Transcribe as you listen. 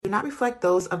not reflect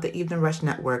those of the Evening Rush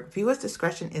Network. Viewers'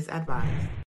 discretion is advised.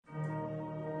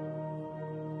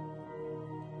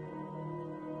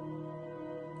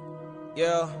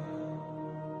 Yeah.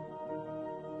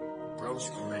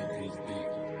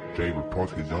 Jay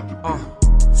report is on the beat.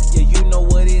 Yeah, you know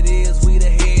what it is. We the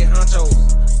head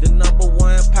honchos. The number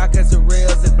one podcast of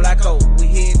rails and black hole. We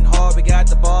hitting hard. We got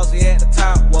the balls. We at the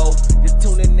top. Whoa. Just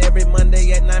tune in every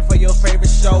Monday at 9 for your favorite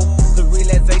show. The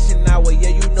Realization Hour. Yeah,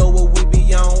 you know what we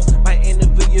be on. Might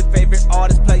interview your favorite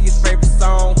artist. Play your favorite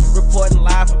song. Reporting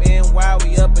live from NY.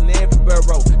 We up in every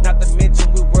borough. Not to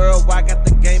mention we worldwide. Got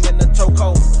the game in the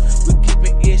chokehold. We keep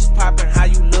it ish popping. How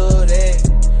you love that?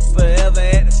 Forever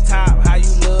at the top. How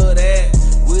you love that?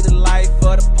 We the life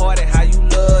of the party. How you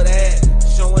love that?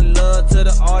 Showing love to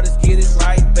the artists. Get it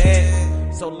right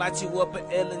back. So light you up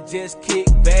and Ellen just kick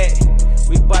back.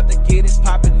 We bout to get it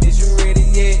poppin', is you ready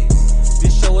yet?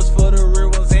 This show is for the real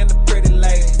ones and the pretty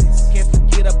ladies. Can't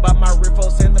forget about my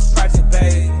riffos and the project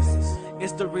babies.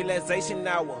 It's the Realization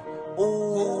Hour.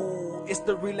 Ooh, it's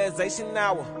the Realization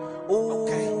Hour. Ooh,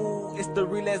 okay. It's the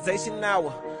Realization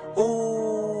Hour.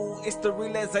 Ooh, it's the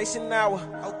Realization Hour.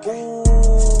 Okay.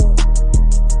 Ooh.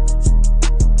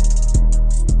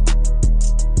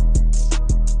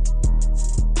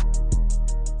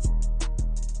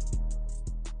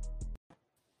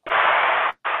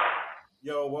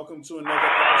 Yo, welcome to another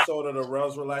episode of the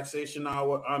Rels Relaxation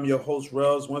Hour. I'm your host,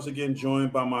 Rels, once again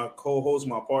joined by my co-host,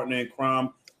 my partner in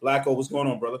crime, Blacko. What's going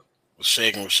on, brother? We're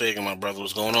shaking, my brother.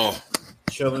 What's going on?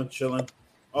 Chilling.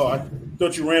 Oh, I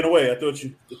thought you ran away. I thought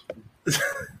you...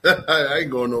 I ain't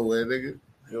going nowhere, nigga.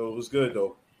 Yo, it was good,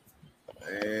 though.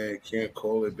 Man, can't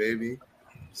call it, baby.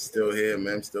 Still here,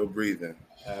 man. Still breathing.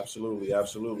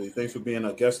 Absolutely. Thanks for being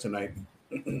a guest tonight.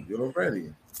 You're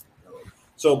ready.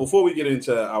 So before we get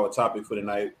into our topic for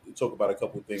tonight, we'll talk about a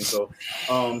couple of things. So,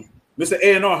 Mr.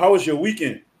 A&R, how was your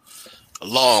weekend?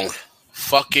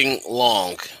 Fucking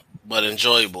long, but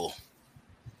enjoyable.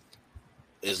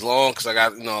 It's long because I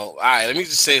got, all right, let me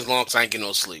just say it's long because I ain't getting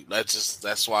no sleep.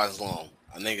 That's why it's long.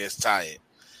 I think it's tired.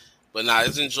 But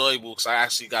it's enjoyable because I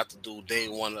actually got to do day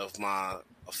one of my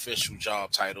official job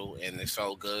title, and it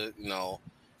felt good,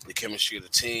 the chemistry of the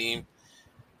team.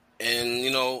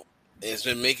 And, it's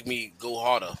been making me go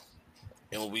harder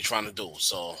in what we trying to do.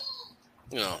 So,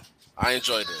 I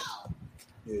enjoyed it.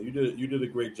 Yeah, you did a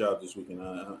great job this weekend.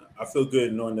 I feel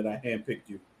good knowing that I handpicked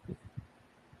you.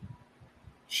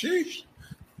 Sheesh.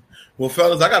 Well,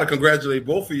 fellas, I gotta congratulate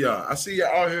both of y'all. I see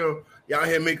y'all out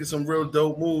here making some real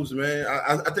dope moves, man.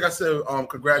 I think I said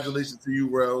congratulations to you,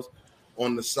 Rels,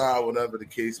 on the side, whatever the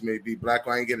case may be. Black,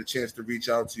 I ain't get a chance to reach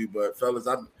out to you, but fellas,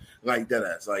 I'm like that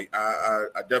ass. Like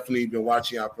I definitely been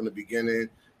watching out from the beginning.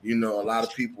 A lot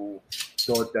of people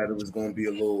thought that it was gonna be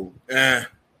a little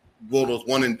those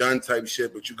one and done type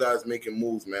shit, but you guys making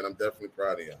moves, man. I'm definitely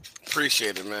proud of you.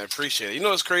 Appreciate it, man. Appreciate it.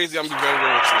 It's crazy. I'm gonna be very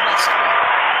real with you about something.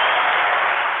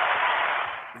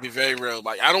 Be very real.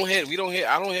 Like I don't hear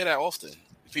that often.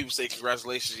 People say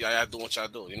congratulations, y'all doing what y'all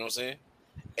do. You know what I'm saying?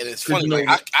 And it's funny.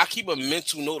 Like I keep a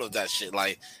mental note of that shit.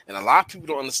 Like, and a lot of people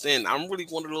don't understand. I'm really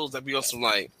one of those that be on some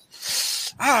like,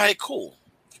 all right, cool.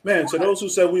 Man, to those who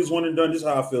said we was one and done, this is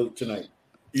how I feel tonight.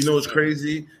 What's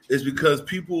crazy is because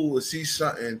people will see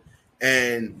something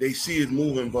and they see it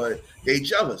moving, but they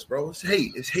jealous, bro. It's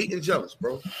hate. It's hate and jealous,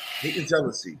 bro. Hate and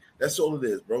jealousy. That's all it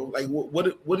is, bro. Like, what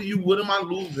am I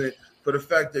losing for the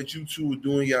fact that you two are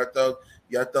doing y'all thug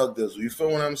dizzle? You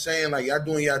feel what I'm saying? Like, y'all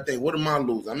doing y'all thing. What am I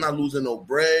losing? I'm not losing no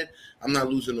bread. I'm not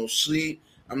losing no sleep.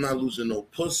 I'm not losing no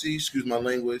pussy. Excuse my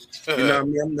language. You know what I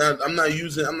mean? I'm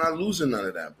not losing none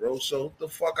of that, bro. So what the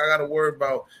fuck I gotta worry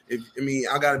about?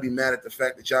 I gotta be mad at the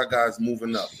fact that y'all guys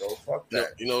moving up, bro. Fuck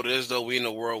that. You know what it is though? We in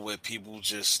a world where people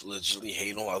just legitimately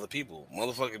hate on other people.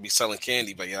 Motherfucker be selling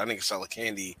candy, but I think selling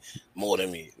candy more than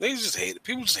me. They just hate it.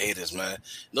 People just hate us, man.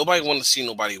 Nobody want to see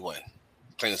nobody win.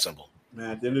 Plain and simple.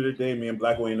 Man, at the end of the day, me and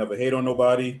Blacko ain't never hate on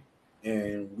nobody.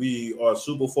 And we are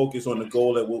super focused on the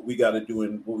goal at what we got to do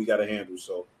and what we got to handle.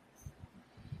 So,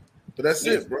 but that's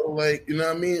it, bro. Like, you know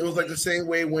what I mean? It was like the same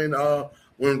way when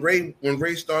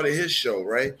Ray started his show,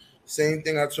 right? Same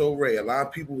thing I told Ray. A lot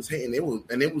of people was hating. It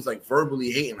was like verbally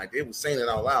hating, like they was saying it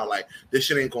out loud, like this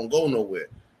shit ain't gonna go nowhere.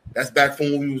 That's back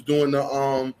from when we was doing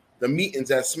the meetings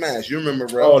at Smash. You remember,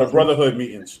 bro? Oh, the Brotherhood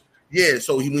meetings. Yeah.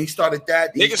 So when he started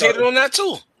that, niggas hated on that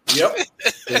too. Yep.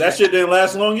 That shit didn't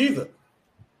last long either.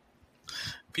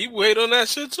 People hate on that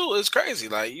shit too. It's crazy.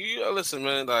 Like you listen,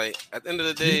 man. Like at the end of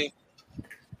the day,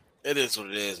 it is what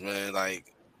it is, man.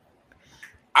 Like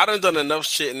I done enough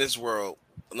shit in this world,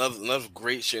 enough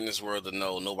great shit in this world to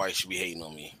know nobody should be hating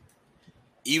on me.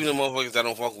 Even the motherfuckers that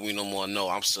don't fuck with me no more know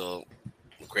I'm still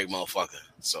a great motherfucker.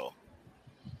 So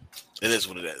It is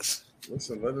what it is.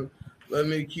 Listen, let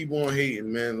me keep on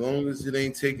hating, man. As long as it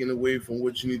ain't taking away from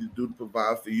what you need to do to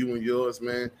provide for you and yours,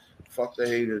 man. Fuck the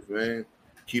haters, man.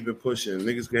 Keep it pushing.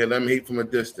 Niggas can let them hate from a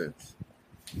distance.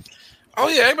 Oh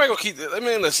yeah, everybody gonna keep. I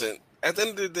mean, listen. At the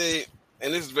end of the day,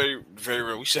 and this is very, very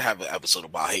real. We should have an episode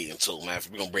about hating too, man.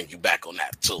 We're gonna bring you back on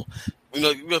that too. I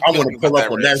want to pull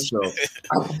up on that show.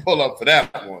 I want to pull up for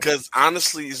that one. Because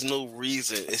honestly, there's no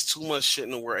reason. It's too much shit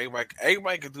in the world.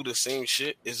 Everybody can do the same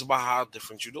shit. It's about how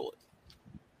different you do it.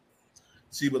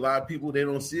 See, but a lot of people, they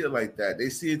don't see it like that. They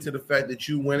see it to the fact that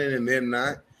you winning and they're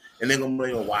not. And they're going to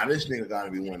be like, why this nigga got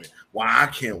to be winning? Why I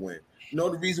can't win? You know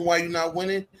the reason why you're not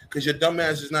winning? Because your dumb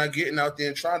ass is not getting out there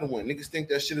and trying to win. Niggas think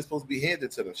that shit is supposed to be handed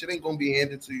to them. Shit ain't going to be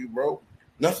handed to you, bro.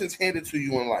 Nothing's handed to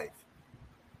you in life.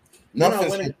 Not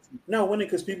winning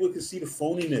because people can see the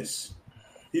phoniness.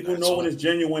 People know when it's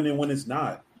genuine and when it's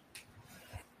not.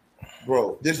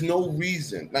 Bro, there's no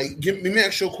reason. Like, let me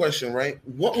ask you a question, right?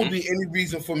 What would be any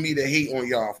reason for me to hate on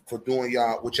y'all for doing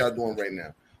what y'all doing right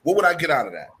now? What would I get out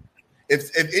of that?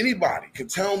 If anybody could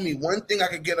tell me one thing I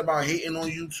could get about hating on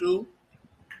YouTube,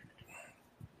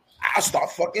 I'll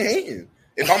start fucking hating.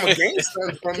 If I'm a gain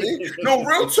something from it, no,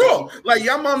 real talk. Like,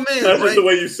 y'all my man. That's just the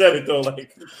way you said it, though.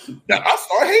 Like, I'll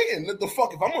start hating. What the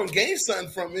fuck? If I'm gonna gain something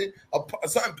from it,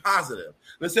 something positive.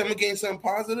 Let's say I'm gonna gain something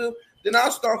positive, then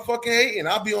I'll start fucking hating.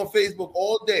 I'll be on Facebook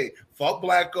all day. Fuck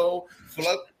Blacko,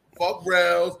 fuck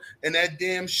Rails, and that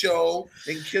damn show.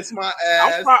 They can kiss my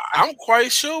ass. I'm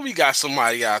quite sure we got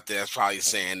somebody out there that's probably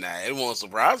saying that. It won't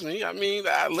surprise me. I mean,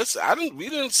 listen, we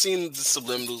didn't see the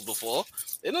subliminals before.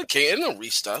 It don't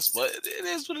reach us, but it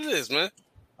is what it is, man.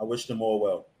 I wish them all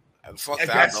well. And fuck and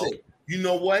that. That's it. You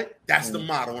know what? That's the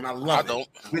motto, and I love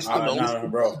it.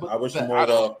 Bro. I wish them all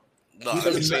well. No,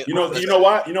 you know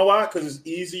why? You know why? Because it's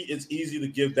easy. It's easy to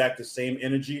give back the same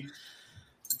energy.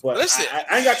 But listen,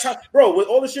 I ain't got time, bro. With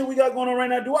all the shit we got going on right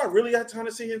now, do I really have time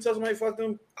to sit here and tell somebody fuck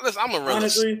them? Listen, I'm a realist.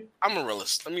 Honestly, I'm a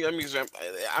realist. I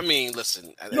mean,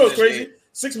 listen. You know what's crazy?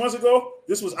 6 months ago,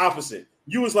 this was opposite.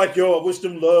 You was like, "Yo, I wish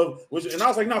them love," and I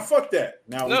was like, "Nah, fuck that."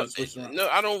 Now we just switch around. No,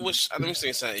 I don't wish. Let me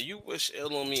say something. You wish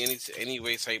ill on me any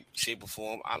way, type, shape, or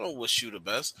form. I don't wish you the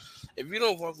best. If you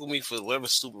don't fuck with me for whatever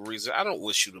stupid reason, I don't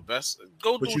wish you the best.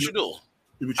 Go do what you do.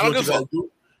 I don't give a fuck.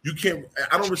 You can't.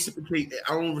 I don't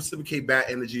reciprocate bad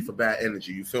energy for bad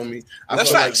energy. You feel me?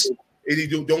 That's facts.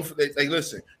 Don't like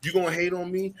listen. You gonna hate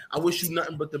on me? I wish you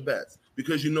nothing but the best.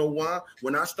 Because you know why?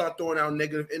 When I start throwing out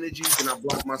negative energies, then I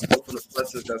block myself from the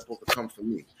blessings that's supposed to come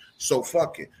from me. So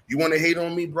fuck it. You want to hate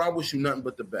on me, bro? I wish you nothing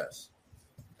but the best.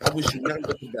 I wish you nothing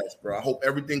but the best, bro. I hope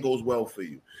everything goes well for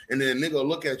you. And then a nigga will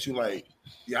look at you like,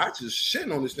 yeah, I just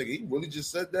shitting on this nigga. He really just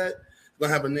said that. It's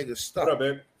gonna have a nigga stuck. What up,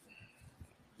 babe?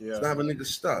 Yeah. It's gonna have a nigga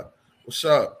stuck. What's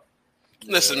up?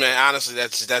 Listen, man. Honestly,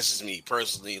 that's just me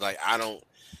personally. Like, I don't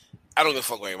give a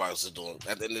fuck what everybody else is doing.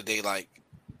 At the end of the day, like.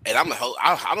 And I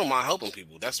don't mind helping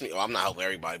people. That's me. Oh, I'm not helping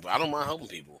everybody, but I don't mind helping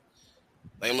people.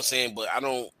 Like I'm saying, but I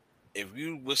don't. If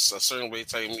you wish a certain way,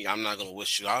 telling me I'm not gonna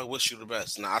wish you. I wish you the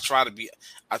best. Now I try to be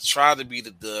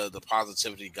the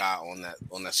positivity guy on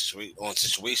that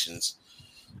situations,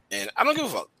 and I don't give a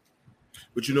fuck.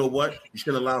 But you know what? You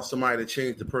should allow somebody to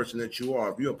change the person that you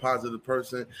are. If you're a positive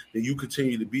person, then you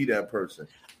continue to be that person.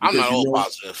 I'm not all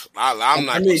positive. I'm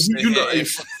not. I mean, you know.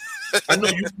 I know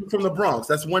you're from the Bronx.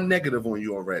 That's one negative on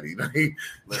you already.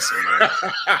 Listen, man.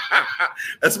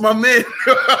 That's my man.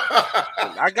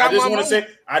 I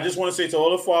just want to say to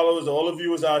all the followers, all the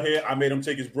viewers out here, I made him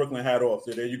take his Brooklyn hat off.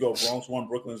 So there you go, Bronx 1,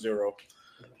 Brooklyn 0.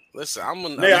 Listen,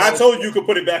 I told you could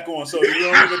put it back on, so you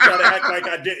don't even try to act like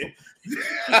I didn't.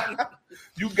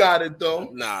 You got it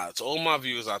though. Nah, to all my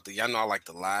viewers out there, y'all know I like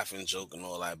to laugh and joke and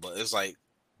all that, but it's like.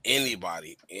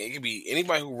 Anybody, it could be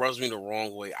anybody who rubs me the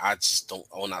wrong way. I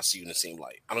will not see you in the same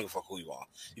light. I don't give a fuck who you are.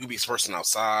 You could be this person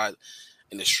outside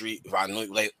in the street. If I know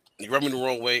you, like you rub me the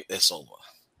wrong way, it's over.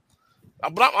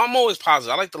 But I'm always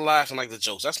positive. I like to laugh and like the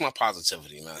jokes. That's my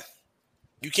positivity, man.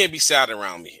 You can't be sad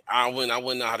around me. I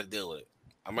wouldn't know how to deal with it.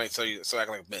 I might tell you, so act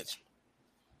like a bitch.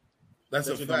 That's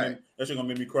a fact. That's gonna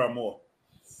make me cry more.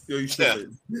 Yo, you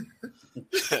stupid.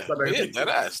 Yeah, dead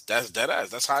ass. That's dead ass.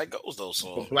 That's how it goes, though.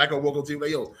 So Blacko woke up to you like,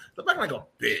 yo, look back like a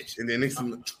bitch, and then next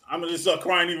thing I'm gonna just start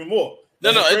crying even more.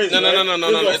 No. It's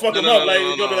gonna fuck him up. Like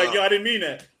it's gonna be like, yo, I didn't mean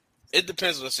that. It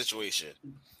depends on the situation.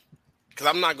 Because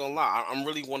I'm not gonna lie, I'm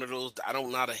really one of those. I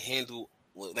don't know how to handle.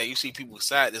 Like you see people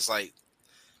sad. It's like,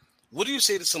 what do you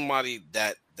say to somebody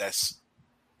that's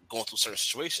going through certain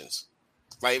situations?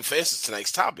 Like for instance,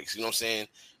 tonight's topics. You know what I'm saying?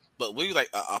 But when you like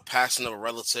a passing of a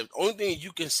relative, the only thing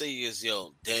you can say is,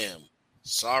 yo, damn,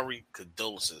 sorry,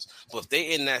 condolences. But if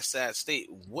they in that sad state,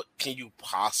 what can you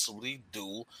possibly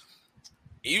do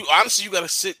You honestly, you gotta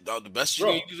sit. The best you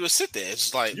can do is sit there. It's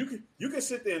just like you can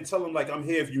sit there and tell them like I'm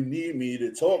here if you need me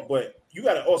to talk, but you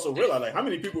gotta also realize like how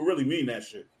many people really mean that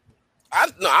shit.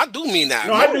 I do mean that.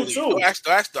 No, I do too.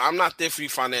 I'm not there for you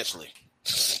financially.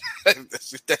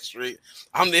 that's right.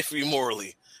 I'm there for you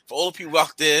morally. For all the people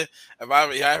out there, if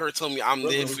I heard tell me I'm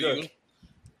there for you,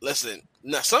 listen.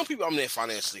 Now some people I'm there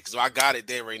financially because if I got it,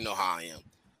 they already know how I am.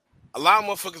 A lot of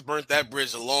motherfuckers burnt that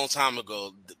bridge a long time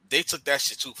ago. They took that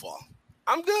shit too far.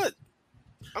 I'm good.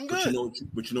 But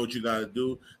you know what you gotta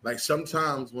do? Like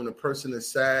sometimes when a person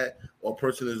is sad or a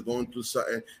person is going through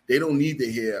something, they don't need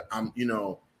to hear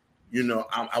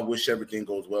I wish everything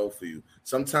goes well for you.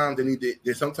 Sometimes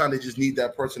sometimes they just need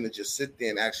that person to just sit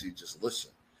there and actually just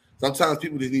listen. Sometimes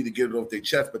people just need to get it off their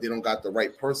chest, but they don't got the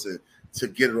right person to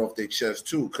get it off their chest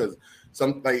too. Because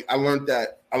I learned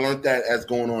that as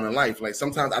going on in life. Like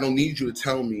sometimes I don't need you to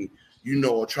tell me,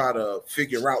 or try to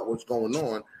figure out what's going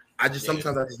on.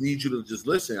 Sometimes I just need you to just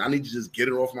listen. I need to just get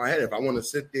it off my head. If I want to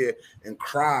sit there and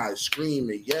cry,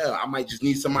 scream, and yell, I might just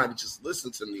need somebody to just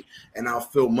listen to me, and I'll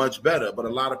feel much better. But a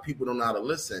lot of people don't know how to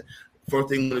listen. First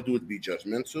thing they want to do is be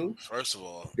judgmental. First of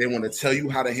all, they want to tell you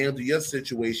how to handle your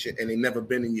situation, and they never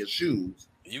been in your shoes.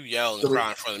 You yell and cry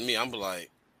in front of me, I'm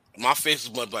like, my face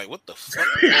is like, what the fuck?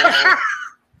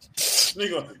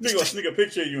 Nigga, sneak a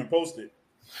picture of you and post it.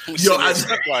 Yo,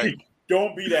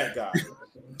 don't be that guy.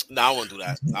 No, I wouldn't do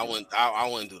that. I wouldn't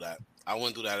do that. I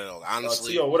wouldn't do that at all.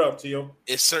 Honestly, Tio, what up, Tio?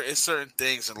 It's certain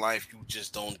things in life you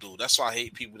just don't do. That's why I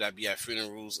hate people that be at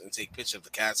funerals and take pictures of the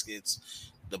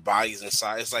caskets, the bodies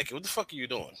inside. It's like, what the fuck are you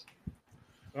doing?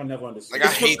 I never understood. Like,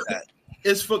 I hate that.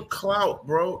 It's for clout,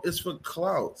 bro. It's for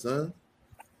clout, son.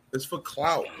 It's for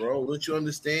clout, bro. Don't you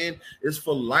understand? It's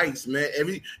for likes, man.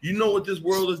 You know what this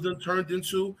world has done turned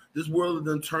into? This world has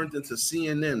done turned into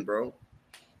CNN, bro.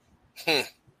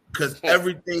 Because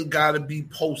everything got to be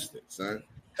posted, son.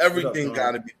 Everything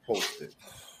got to be posted.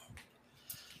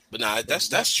 But nah,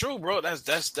 that's true, bro. That's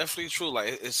definitely true.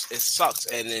 Like it sucks.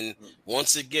 And then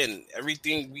once again,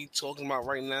 everything we talking about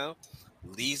right now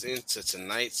leads into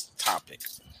tonight's topic.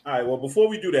 All right. Well, before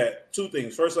we do that, two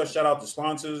things. First, let's shout out the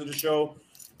sponsors of the show,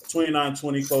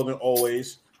 2920 Clothing,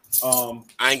 always.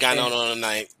 I ain't got none on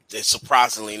tonight. It's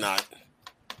surprisingly not.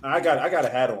 I got a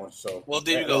hat on, so well,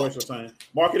 there you go.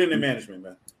 Marketing and management,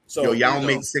 man. So yo, y'all don't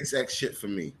make 6X shit for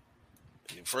me.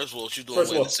 First of all, what you doing with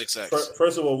the 6X?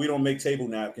 First of all, we don't make table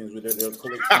napkins with their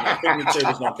picnic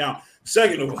tables don't count.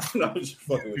 Second of all, I'm just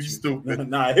fucking with you. Stupid.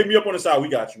 Nah, hit me up on the side. We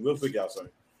got you. We'll figure out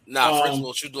something. Nah, first of all,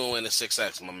 what you doing in the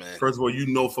 6X, my man? First of all, you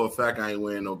know for a fact I ain't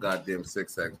wearing no goddamn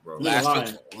 6X, bro.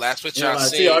 Last picture I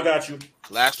seen. I got you.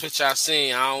 Last picture I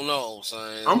seen, I don't know,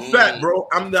 son. I'm fat, bro.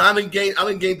 I done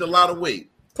gained a lot of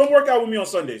weight. Come work out with me on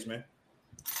Sundays, man.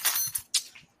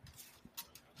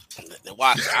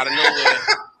 Watch out of nowhere.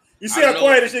 You see how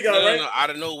quiet this shit got, right? No, out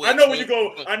of nowhere. I know where you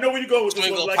go. I know where you go with this.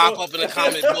 Twin Go pop up in the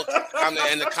comment book,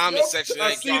 in the comment section.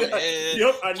 I see that.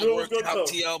 Yep, I knew it was good out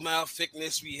TL Mouth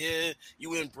Thickness. We here.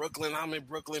 You in Brooklyn? I'm in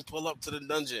Brooklyn. Pull up to the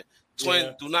dungeon.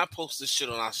 Twin, do not post this shit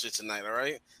on our shit tonight. All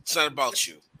right, it's not about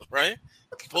you. Right?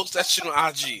 Post that shit on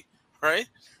IG. Right?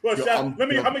 Well, I'm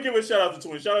gonna give a shout out to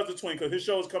Twin. Shout out to Twin because his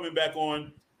show is coming back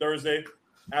on Thursday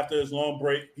after his long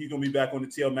break. He's gonna be back on the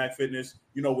TL Mac Fitness.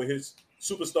 With his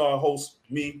superstar host,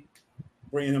 me,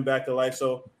 bringing him back to life.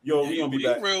 So, we're gonna be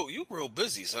back. You real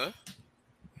busy, son.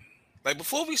 Like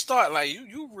before we start, like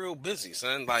you real busy,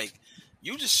 son. Like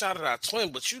you just shouted out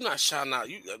Twin, but you not shouting out.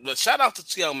 Shout out to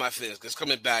TL Mac Fitness because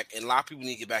coming back, and a lot of people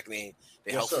need to get back in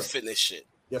their health and fitness shit.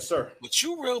 Yes, sir. But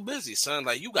you real busy, son.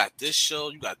 Like you got this show,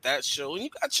 you got that show, and you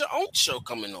got your own show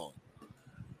coming on.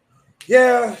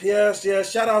 Yeah.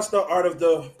 Shout out to the Art of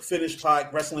the Finish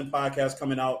Wrestling podcast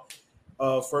coming out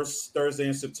first Thursday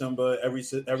in September. Every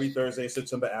Thursday in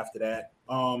September after that.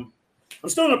 I'm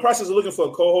still in the process of looking for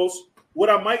a co-host.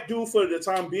 What I might do for the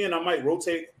time being, I might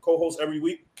rotate co-hosts every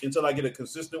week until I get a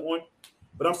consistent one.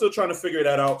 But I'm still trying to figure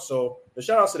that out. So the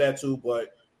shout outs to that too.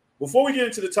 But before we get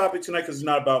into the topic tonight, because it's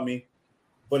not about me,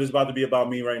 but it's about to be about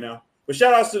me right now. But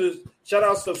shout outs to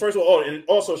first of all, and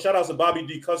also shout outs to Bobby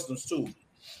D Customs too.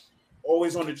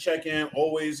 Always on the check-in,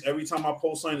 always every time I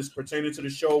post something that's pertaining to the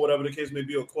show, whatever the case may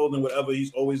be, or clothing, whatever,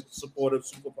 he's always supportive,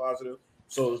 super positive.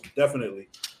 So definitely.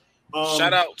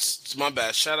 Shout outs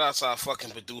to our fucking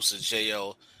producer,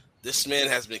 J.O. This man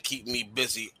has been keeping me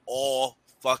busy all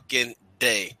fucking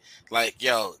day. Like,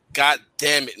 yo, god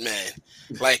damn it, man.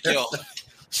 Like, yo,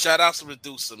 shout out to the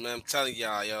producer, man. I'm telling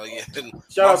y'all, yo, yeah.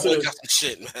 Shout out to got some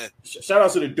shit, man. Shout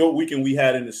out to the dope weekend we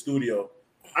had in the studio.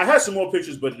 I had some more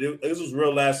pictures, but this was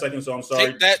real last second, so I'm sorry.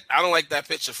 Take that. I don't like that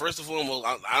picture. First of all,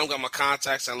 I don't got my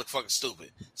contacts. I look fucking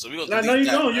stupid. So we gonna. No, you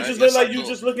don't. You just look like you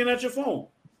just looking at your phone.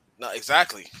 No,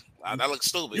 exactly. That looks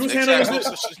stupid. You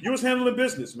was handling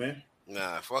business, man.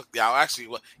 Nah, fuck y'all. Actually,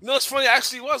 you know what's funny? I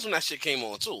actually was when that shit came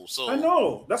on too. So I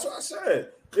know. That's what I said.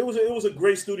 It was a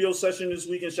great studio session this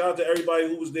weekend. Shout out to everybody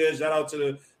who was there. Shout out to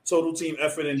the total team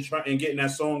effort in getting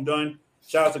that song done.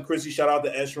 Shout out to Chrissy. Shout out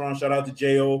to Esron. Shout out to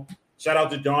Jo. Shout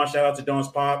out to Don. Shout out to Don's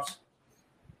pops.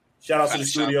 Shout out to the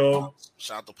studio.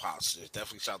 Shout out to Pops.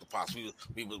 Definitely shout out to Pops. We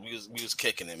was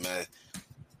kicking it, man.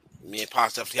 Me and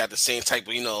Pops definitely had the same type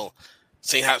of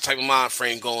same type of mind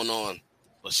frame going on.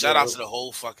 But shout out to the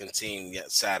whole fucking team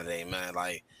Saturday, man.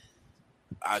 Like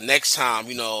next time,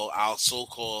 our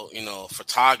so-called,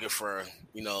 photographer,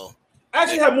 I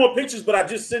actually have more pictures, but I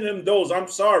just sent him those. I'm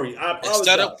sorry. I apologize.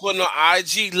 Instead of putting on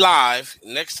IG Live,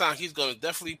 next time he's gonna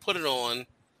definitely put it on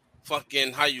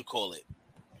fucking how you call it.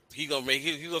 He's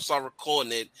gonna start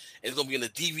recording it, and it's gonna be in the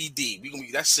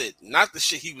DVD. That's it. Not the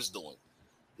shit he was doing.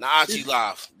 Not IG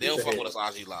Live. They don't fuck with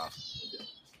us IG Live.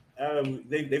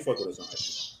 They fuck with us on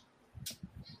IG.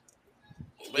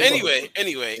 But anyway.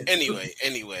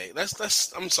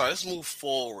 I'm sorry. Let's move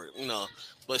forward.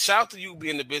 But shout out to you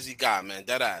being the busy guy, man.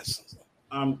 That ass.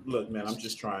 Look, man. I'm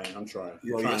just trying. I'm trying.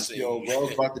 Yo, bro,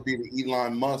 it's about to be the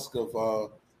Elon Musk of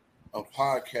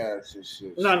podcasts and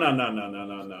shit. No.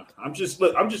 I'm just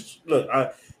look.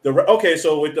 Okay,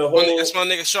 so with the whole, it's my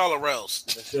nigga Charlotte Rails.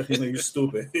 You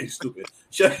stupid. You stupid.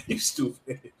 You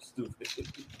stupid.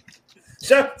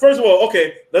 First of all,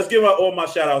 okay, let's give out all my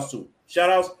shout outs too. Shout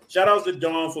outs to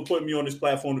Don for putting me on this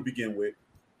platform to begin with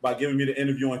by giving me the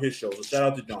interview on his show. So shout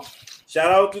out to Don.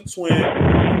 Shout out to Twin.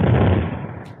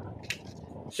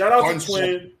 Shout out to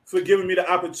Twin for giving me the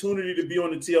opportunity to be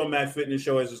on the TL Mac Fitness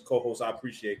show as his co-host. I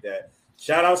appreciate that.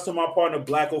 Shout outs to my partner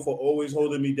Blacko for always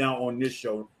holding me down on this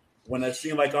show. When I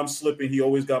seem like I'm slipping, he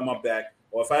always got my back.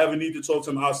 Or if I ever need to talk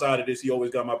to him outside of this, he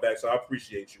always got my back. So I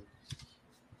appreciate you.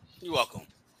 You're welcome.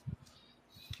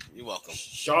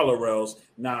 Charlotte Rails.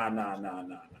 Nah.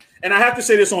 And I have to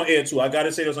say this on air too. I got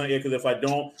to say this on air because if I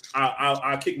don't,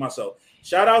 I'll kick myself.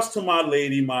 Shout outs to my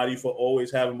lady, Marty, for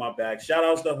always having my back. Shout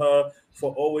outs to her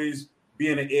for always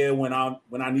being in the air when I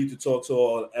need to talk to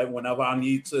her, or whenever I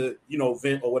need to,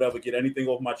 vent or whatever, get anything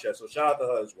off my chest. So shout out to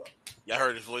her as well. Y'all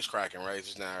heard his voice cracking right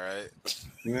just now, right?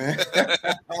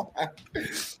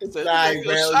 It's nice,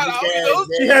 bro.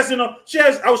 She has to know.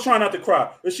 I was trying not to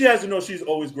cry, but she has to know she's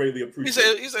always greatly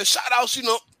appreciated. He said shout outs,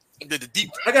 the deep.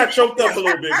 I got choked up a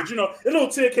little bit, but a little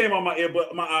tear came on my eye,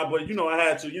 but I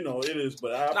had to, it is.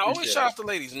 But I always shout out to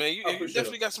ladies, man. You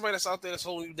definitely got somebody that's out there that's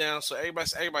holding you down. So everybody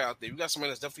out there, you got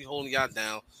somebody that's definitely holding y'all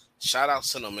down. Shout out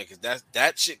to them, man, because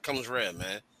that shit comes rare,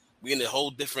 man. We in a whole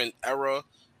different era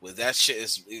where that shit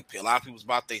is a lot of people's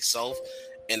about they self,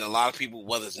 and a lot of people,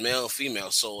 whether it's male or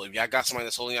female. So if y'all got somebody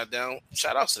that's holding y'all down,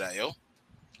 shout out to that, yo.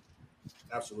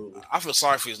 Absolutely. I feel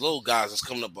sorry for these little guys that's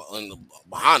coming up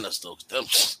behind us though.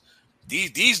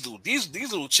 These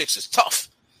little chicks is tough.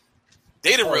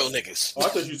 They the real niggas. I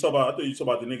thought you talk about the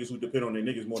niggas who depend on their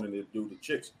niggas more than they do the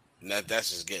chicks. That's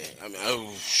just gay. I mean,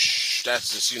 that's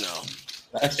just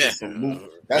That's just some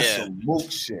mook. That's some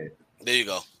mook shit. There you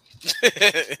go.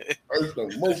 That's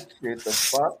some mook shit. The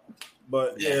fuck.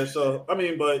 But so I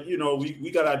mean, but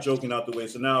we got our joking out the way.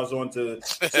 So now it's on to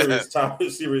serious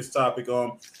topic.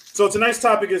 So tonight's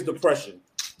topic is depression,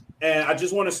 and I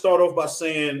just want to start off by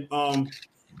saying,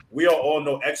 we are all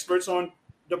no experts on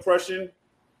depression.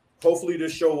 Hopefully,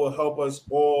 this show will help us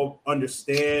all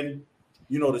understand,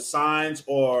 the signs,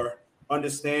 or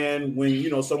understand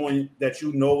when someone that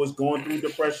is going through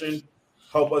depression.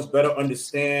 Help us better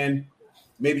understand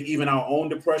maybe even our own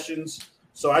depressions.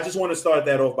 So I just want to start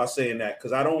that off by saying that,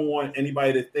 because I don't want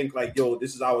anybody to think like, yo,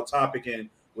 this is our topic and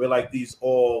we're like these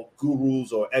all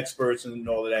gurus or experts and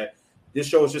all of that. This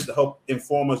show is just to help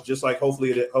inform us, just like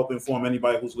hopefully to help inform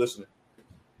anybody who's listening.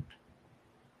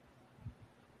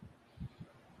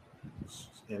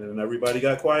 And then everybody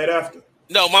got quiet after.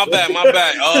 No, my bad.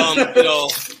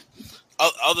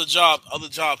 Other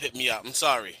job hit me up. I'm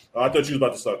sorry. Oh, I thought you was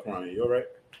about to start crying. You all right?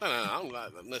 No. I'm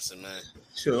not. Listen, man.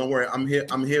 Sure, don't worry. I'm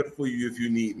here for you if you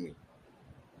need me.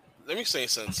 Let me say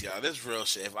something to y'all. This real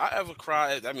shit. If I ever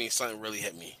cry, that means something really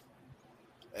hit me.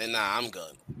 And I'm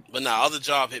good. But other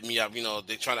job hit me up.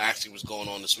 They trying to ask me what's going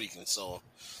on this weekend. So,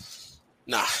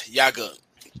 y'all good.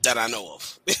 That I know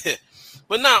of.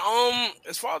 But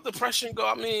as far as depression go,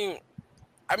 I mean,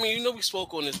 we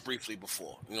spoke on this briefly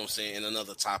before. You know what I'm saying, in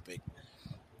another topic.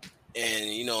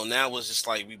 And now it's just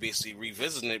like we basically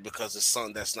revisiting it because it's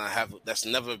something that's not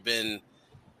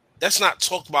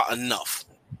talked about enough.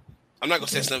 I'm not gonna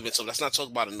say it's never been so. That's not talked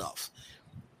about enough.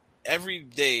 Every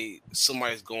day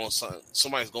somebody's going through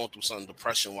something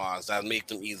depression wise that make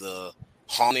them either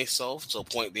harm themselves to a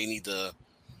point they need to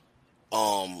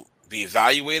be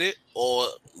evaluated or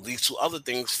lead to other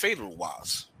things fatal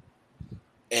wise.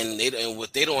 And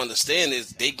what they don't understand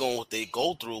is they go what they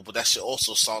go through, but that should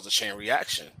also start a chain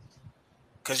reaction.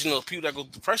 Because people that go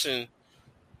through depression,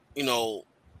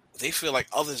 they feel like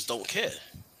others don't care,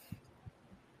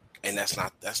 and that's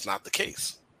not the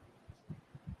case.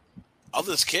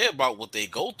 Others care about what they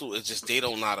go through. It's just they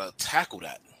don't know how to tackle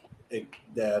that.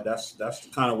 That's the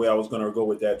kind of way I was going to go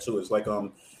with that too. It's like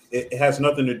it has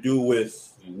nothing to do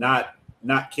with not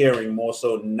caring, more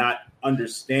so not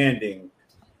understanding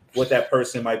what that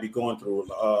person might be going through.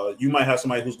 You might have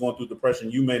somebody who's going through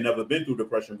depression. You may never been through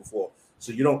depression before,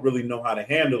 so you don't really know how to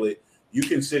handle it. You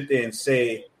can sit there and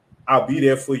say, I'll be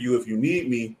there for you if you need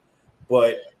me,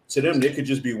 but to them, they could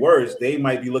just be words. They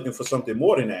might be looking for something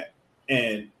more than that.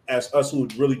 And as us who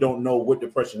really don't know what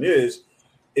depression is,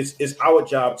 it's our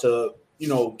job to,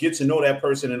 get to know that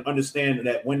person and understand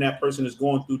that when that person is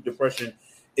going through depression,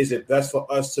 is it best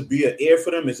for us to be an ear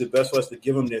for them? Is it best for us to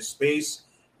give them their space?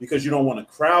 Because you don't want to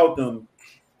crowd them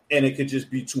and it could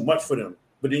just be too much for them.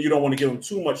 But then you don't want to give them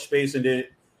too much space and then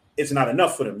it's not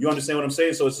enough for them. You understand what I'm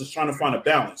saying? So it's just trying to find a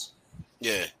balance.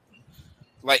 Yeah.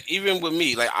 Like even with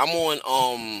me, like I'm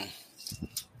on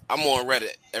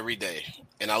Reddit every day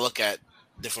and I look at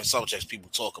different subjects people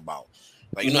talk about.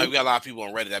 Like, we got a lot of people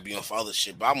on Reddit that be on for other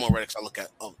shit, but I'm on Reddit because I look at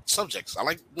subjects.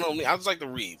 I just like to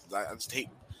read. I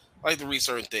like to read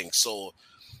certain things. So,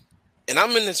 and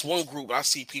I'm in this one group. I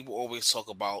see people always talk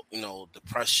about,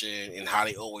 depression and how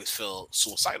they always feel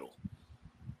suicidal.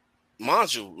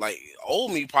 Mind you, like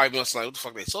old me probably be like, what the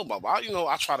fuck they talking about? But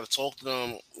I try to talk to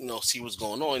them, see what's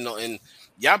going on, and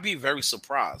y'all be very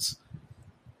surprised.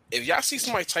 If y'all see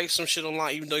somebody type some shit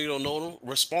online, even though you don't know them,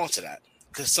 respond to that.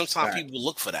 Because sometimes people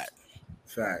look for that.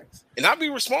 Facts. And I be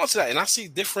responding to that. And I see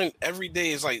different every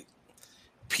day is like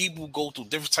people go through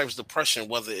different types of depression,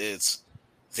 whether it's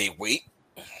they weight,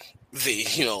 they,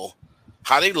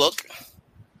 how they look,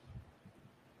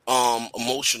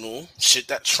 emotional, shit,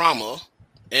 that trauma.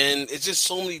 And it's just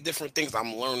so many different things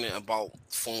I'm learning about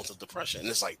forms of depression. And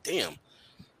it's like, damn,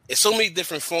 it's so many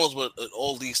different forms, but it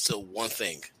all leads to one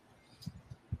thing.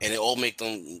 And it all make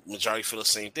them majority feel the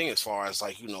same thing as far as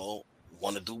like,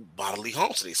 want to do bodily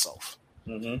harm to themselves.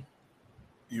 Mm-hmm.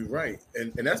 You're right,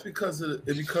 and that's because of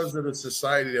the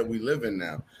society that we live in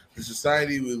now. The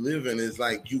society we live in is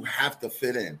like you have to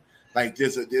fit in. Like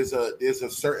there's a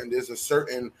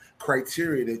certain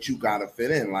criteria that you gotta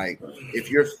fit in. Like if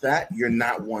you're fat, you're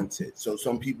not wanted. So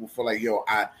some people feel like,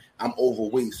 I'm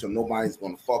overweight, so nobody's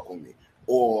gonna fuck with me.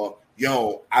 Or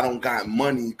I don't got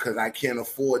money because I can't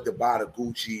afford to buy the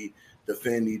Gucci, the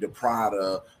Fendi, the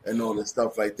Prada, and all the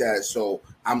stuff like that. So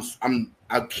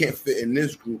I can't fit in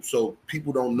this group. So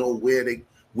people don't know where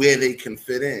they can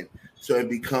fit in. So it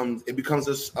becomes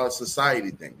a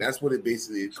society thing. That's what it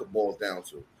basically boils down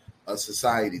to, a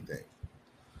society thing.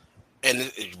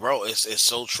 And bro, it's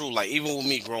so true. Like even with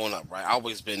me growing up, right? I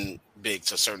always been big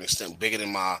to a certain extent, bigger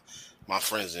than my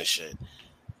friends and shit.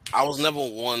 I was never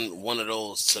one of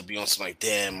those to be on some like,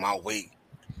 damn, my weight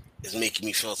is making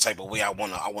me feel the type of way I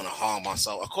wanna harm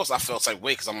myself. Of course I felt type of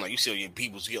way because I'm like, you see all your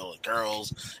people's,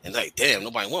 girls, and like, damn,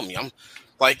 nobody want me. I'm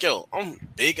like, I'm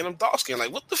big and I'm dark skinned.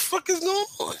 Like, what the fuck is going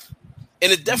on?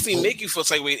 And it definitely make you feel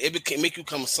type of way. It make you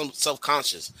become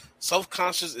self-conscious.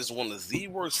 Self-conscious is one of the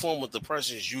worst form of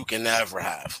depressions you can ever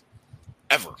have.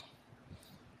 Ever.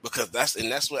 Because that's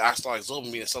what I started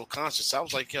absorbing being self-conscious. I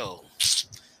was like,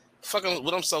 fucking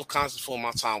what I'm self-conscious for,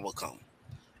 my time will come.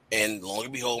 And long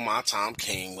and behold, my time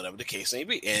came, whatever the case may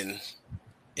be. And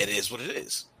it is what it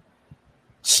is.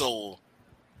 So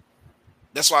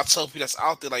that's why I tell people that's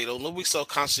out there, like, nobody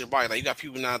self-conscious of your body. Like, you got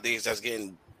people nowadays that's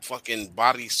getting fucking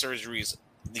body surgeries.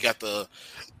 You got the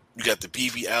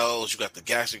BBLs, you got the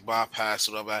gastric bypass,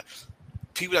 whatever.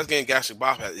 People that's getting gastric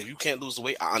bypass, if you can't lose the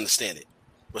weight, I understand it.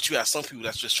 But you got some people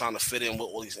that's just trying to fit in with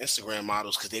all these Instagram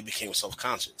models because they became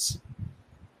self-conscious.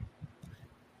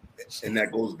 And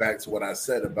that goes back to what I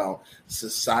said about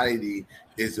society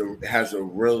has a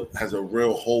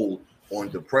real hold on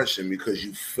depression because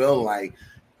you feel like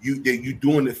you're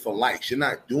doing it for likes. You're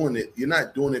not doing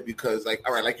it because, like,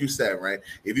 all right, like you said, right?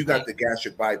 If you got the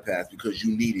gastric bypass because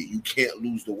you need it, you can't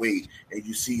lose the weight, and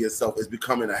you see yourself as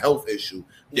becoming a health issue,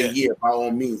 then by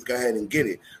all means, go ahead and get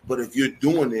it. But if you're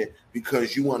doing it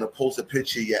because you want to post a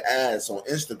picture of your ass on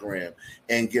Instagram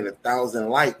and get 1,000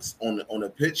 likes on a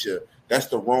picture, that's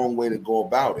the wrong way to go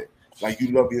about it. Like,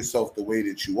 you love yourself the way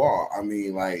that you are. I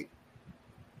mean, like,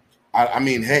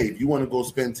 hey, if you want to go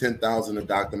spend $10,000 to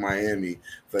Dr. Miami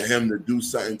for him to do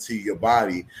something to your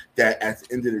body, that at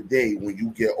the end of the day, when you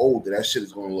get older, that shit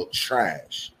is going to look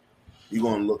trash. You're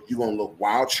gonna look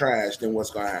wild trash. Then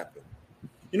what's gonna happen?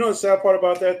 You know the sad part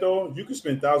about that though? You can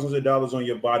spend thousands of dollars on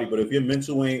your body, but if your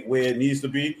mental ain't where it needs to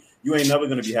be, you ain't never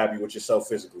gonna be happy with yourself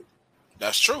physically.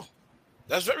 That's true.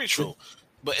 That's very true.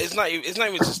 But it's not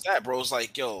even just that, bro. It's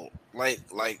like, yo,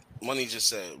 like Money just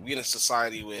said, we in a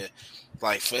society where,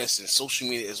 like, for instance, social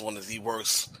media is one of the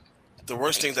worst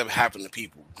things that happen to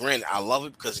people. Granted, I love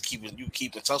it because you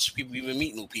keep in touch with people, even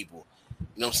meet new people.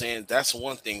 You know what I'm saying? That's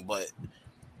one thing, but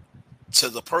to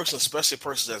the person, especially a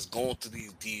person that's going through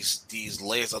these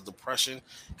layers of depression,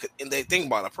 and they think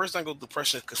about it, a person that goes through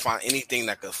depression could find anything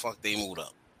that could fuck their mood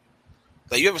up.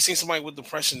 Like, you ever seen somebody with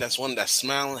depression that's one that's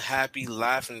smiling, happy,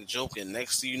 laughing, and joking?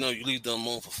 Next thing you know, you leave them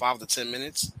alone for 5 to 10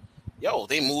 minutes. Yo,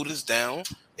 their mood is down.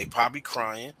 They probably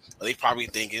crying, or they probably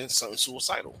thinking something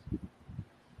suicidal.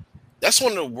 That's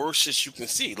one of the worst shit you can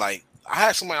see. Like, I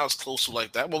had somebody I was close to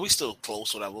like that. Well, we still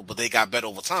close, whatever, but they got better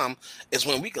over time. Is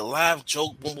when we could laugh,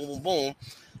 joke, boom, boom, boom, boom,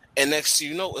 and next thing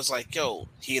you know, it's like, yo,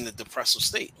 he in a depressive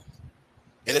state.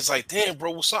 And it's like, damn,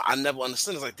 bro, what's up? I never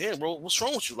understand. It's like, damn, bro, what's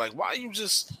wrong with you? Like, why you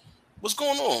just... What's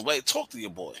going on? Like, talk to your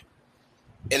boy.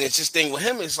 And it's just thing with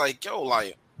him is like, yo,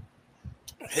 like,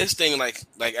 his thing, like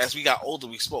as we got older,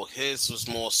 we spoke. His was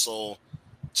more so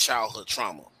childhood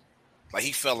trauma. Like,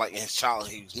 he felt like in his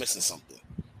childhood he was missing something.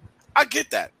 I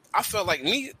get that. I felt like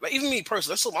me, like even me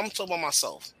personally. I'm talking about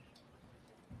myself.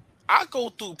 I go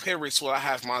through periods where I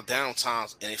have my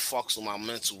downtimes and it fucks with my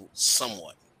mental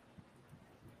somewhat.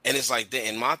 And it's like that.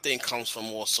 And my thing comes from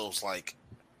more so it's like,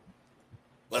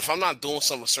 but if I'm not doing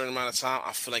something a certain amount of time,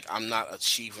 I feel like I'm not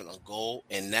achieving a goal,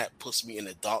 and that puts me in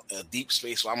a deep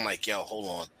space where I'm like, yo, hold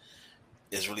on,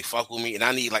 it's really fuck with me, and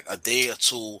I need like a day or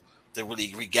two to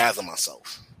really regather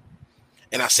myself.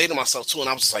 And I say to myself too, and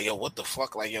I'm just like, yo, what the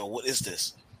fuck? Like, yo, what is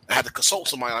this? I had to consult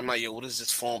somebody. I'm like, yo, what is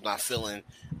this form that I'm feeling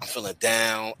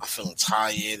down. I'm feeling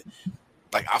tired.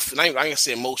 Like, I ain't gonna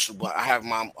say emotional, but I have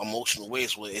my emotional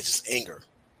ways where it's just anger.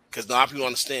 Because a lot of people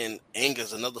understand anger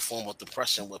is another form of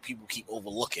depression where people keep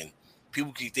overlooking.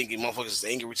 People keep thinking motherfuckers is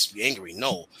angry, just be angry.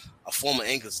 No, a form of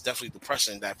anger is definitely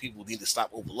depression that people need to stop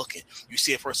overlooking. You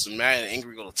see a person mad and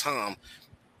angry all the time,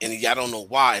 and y'all don't know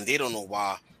why, and they don't know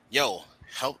why. Yo,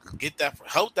 help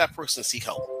that person seek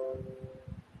help.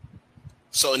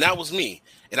 So, and that was me.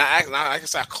 And I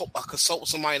consult with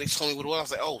somebody, and they told me what it was. I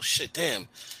was like, oh shit, damn.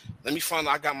 Let me find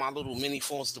out I got my little mini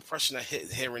forms of depression that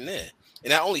hit here and there.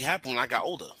 And that only happened when I got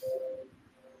older.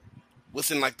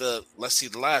 Within like I have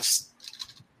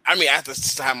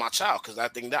to have my child, because I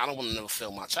think that I don't want to never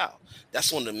fail my child.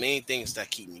 That's one of the main things that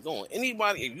keep me going.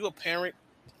 Anybody, if you're a parent,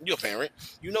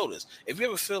 you know this. If you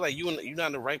ever feel like you're not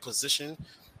in the right position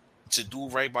to do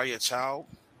right by your child,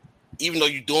 even though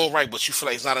you're doing right, but you feel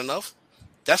like it's not enough,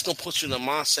 that's going to put you in a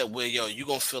mindset where, yo, you're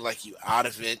going to feel like you're out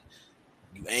of it,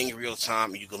 you angry all the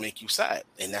time, and you're going to make you sad.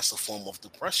 And that's a form of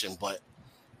depression, but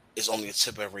it's only a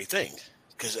tip of everything.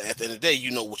 Because at the end of the day, you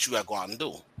know what you got to go out and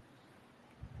do.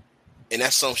 And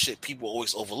that's some shit people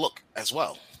always overlook as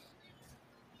well.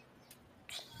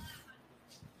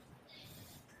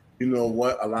 You know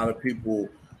what? A lot of people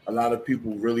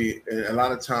really, and a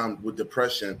lot of times with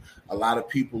depression, a lot of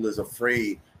people is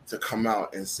afraid to come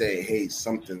out and say, hey,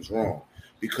 something's wrong,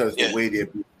 because the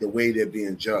way they're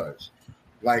being judged.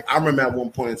 Like, I remember at one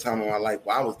point in time in my life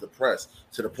where I was depressed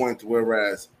to the point to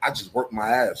whereas I just worked my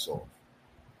ass off.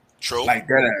 True. Like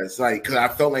that ass. Like, because I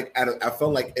felt like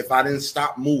if I didn't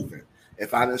stop moving,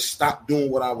 if I didn't stop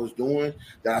doing what I was doing,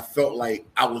 that I felt like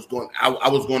I was going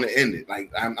to end it.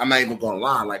 Like, I'm not even going to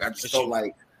lie. Like, I just felt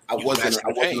like I wasn't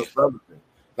a relevant.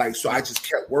 Like, so I just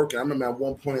kept working. I remember at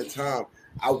one point in time,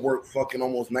 I worked fucking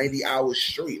almost 90 hours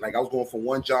straight. Like, I was going from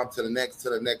one job to the next,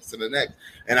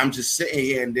 and I'm just sitting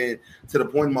here. And then to the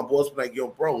point my boss was like, yo,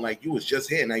 bro, like, you was just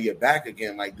here, now you're back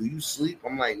again. Like, do you sleep?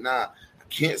 I'm like, nah, I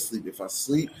can't sleep. If I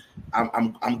sleep,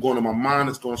 I'm going to, my mind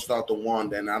is going to start to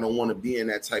wander, and I don't want to be in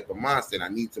that type of mindset. I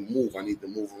need to move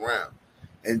around.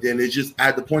 And then it just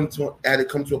at come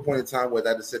to a point in time where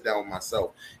I had to sit down with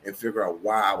myself and figure out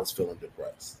why I was feeling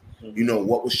depressed. You know,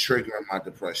 what was triggering my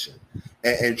depression,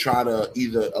 and try to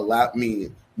either allow me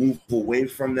move away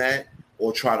from that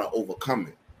or try to overcome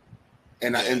it.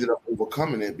 And I ended up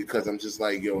overcoming it because I'm just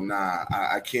like, yo, nah,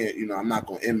 I can't, you know, I'm not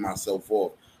going to end myself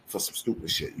off for some stupid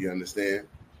shit. You understand?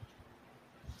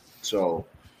 So,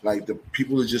 like,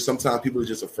 sometimes people are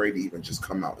just afraid to even just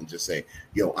come out and just say,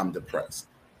 yo, I'm depressed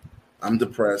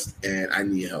and I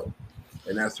need help.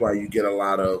 And that's why you get a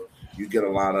lot of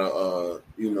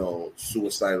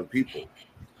suicidal people.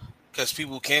 Because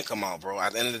people can't come out, bro.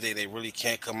 At the end of the day, they really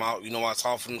can't come out. You know why it's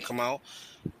hard for them to come out?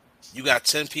 You got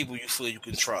 10 people you feel you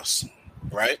can trust,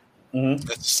 right? Mm-hmm.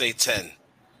 Let's just say 10.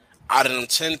 Out of them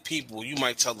 10 people, you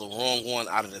might tell the wrong one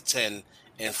out of the 10,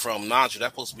 And from Nigel,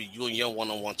 that's supposed to be you and your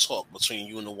one-on-one talk between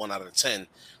you and the 1 out of 10.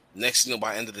 Next thing,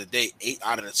 by the end of the day, 8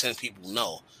 out of the 10 people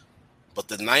know. But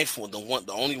the ninth one,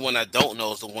 the only one that don't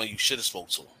know is the one you should have spoke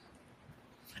to.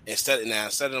 Instead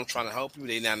of them trying to help you,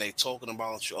 they talking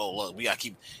about you. Oh, look, we gotta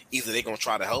keep. Either they're gonna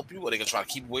try to help you, or they're gonna try to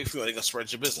keep away from you, or they're gonna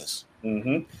spread your business.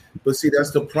 Mm-hmm. But see,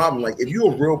 that's the problem. Like, if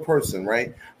you're a real person,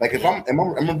 right? Like, if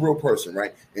I'm a real person,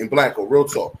 right? In Blacko, real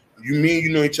talk.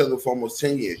 You know each other for almost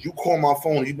 10 years. You call my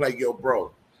phone, you be like, yo,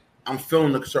 bro, I'm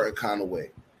feeling a certain kind of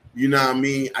way. You know what I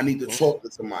mean? I need to talk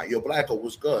to somebody. Yo, Blacko,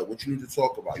 what's good? What you need to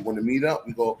talk about? You want to meet up?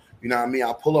 We go, you know what I mean?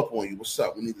 I'll pull up on you. What's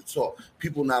up? We need to talk.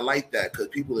 People not like that because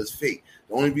people is fake.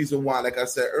 The only reason why, like I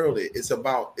said earlier, it's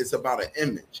about an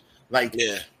image. Like,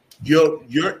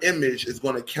 your image is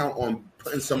going to count on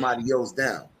putting somebody else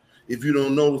down. If you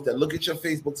don't notice that, look at your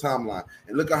Facebook timeline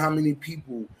and look at how many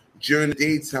people during the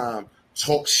daytime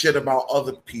talk shit about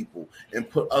other people and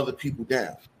put other people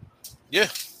down. Yeah.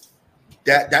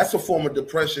 That's a form of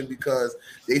depression because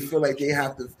they feel like they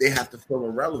have to feel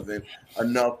irrelevant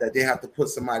enough that they have to put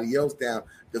somebody else down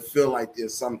to feel like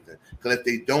there's something. Because if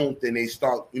they don't, then they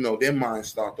start, their minds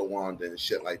start to wander and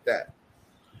shit like that.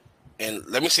 And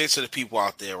let me say to the people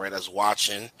out there, right, that's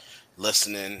watching,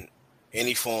 listening,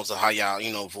 any forms of how y'all,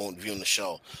 viewing the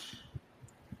show.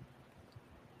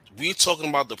 We talking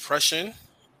about depression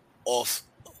of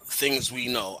things we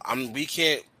know. I'm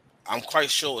quite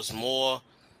sure it's more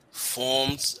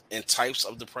forms and types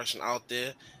of depression out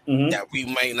there that we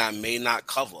may not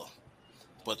cover,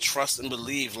 but trust and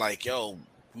believe, like, yo,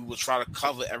 we will try to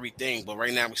cover everything, but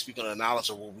right now we speak on the knowledge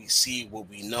of what we see, what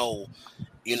we know,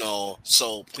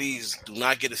 so please do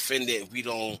not get offended if we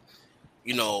don't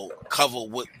cover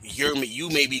what you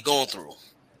may be going through,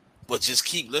 but just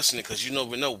keep listening because you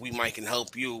never know, we might can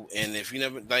help you. And if you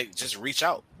never just reach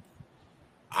out.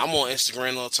 I'm on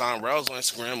Instagram all the time. Rel's on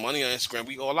Instagram. Money on Instagram.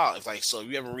 We all out. So if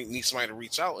you ever need somebody to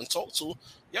reach out and talk to,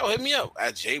 yo, hit me up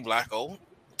at J Blacko.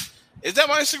 Is that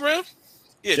my Instagram?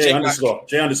 Yeah, J underscore.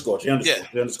 Yeah, I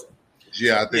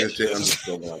think it's J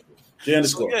underscore. J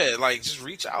underscore. So, yeah, just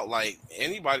reach out. Like,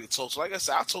 anybody to talk to. Like I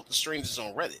said, I talk to strangers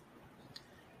on Reddit.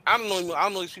 I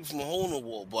don't know these people from a hole in the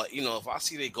wall, but if I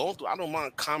see they going through, I don't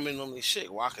mind commenting on their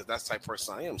shit. Why? Because that's the type of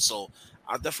person I am. So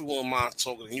I definitely won't mind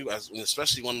talking to you,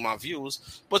 especially one of my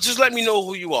viewers. But just let me know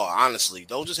who you are, honestly.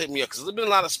 Don't just hit me up because there's been a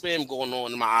lot of spam going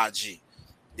on in my IG.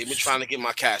 They've been trying to get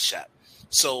my Cash App.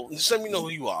 So just let me know who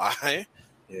you are, all right?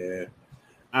 Yeah.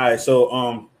 All right,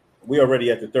 so we're already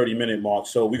at the 30-minute mark.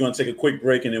 So we're going to take a quick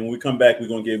break, and then when we come back, we're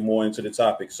going to get more into the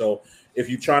topic. So if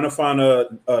you're trying to start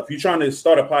a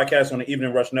podcast on the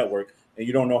Evening Rush Network and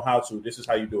you don't know how to, this is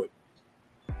how you do it.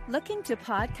 Looking to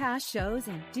podcast shows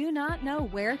and do not know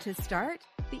where to start?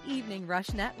 The Evening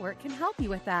Rush Network can help you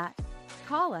with that.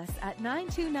 Call us at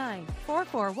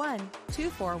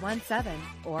 929-441-2417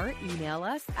 or email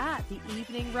us at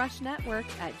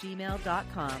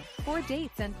theeveningrushnetwork@gmail.com for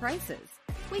dates and prices.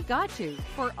 We got you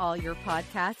for all your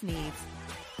podcast needs.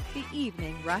 The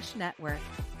Evening Rush Network.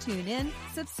 Tune in,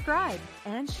 subscribe,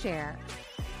 and share.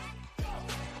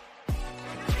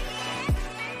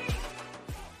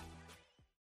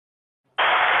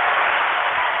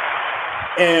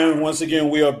 And once again,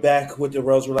 we are back with the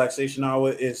Rose Relaxation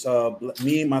Hour. It's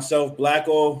me, myself,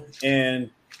 Blacko,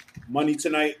 and Money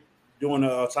tonight doing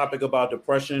a topic about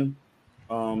depression.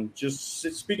 Just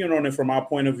speaking on it from our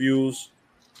point of views.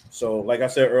 So, like I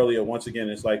said earlier, once again,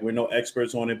 it's like we're no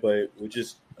experts on it, but we're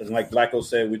just, like Blacko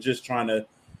said, we're just trying to,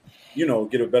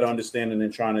 get a better understanding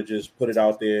and trying to just put it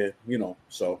out there,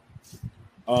 So,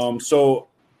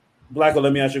 Blacko,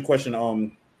 let me ask you a question.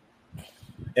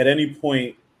 At any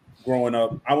point growing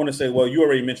up, I want to say, well, you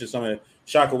already mentioned something.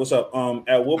 Shaka, what's up?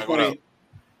 At what point?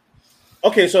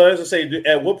 Okay, so as I say,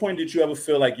 at what point did you ever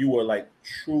feel like you were like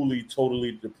truly,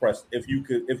 totally depressed? If you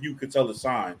could tell the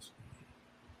signs,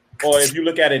 or if you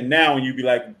look at it now and you'd be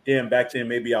like, damn, back then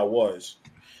maybe I was.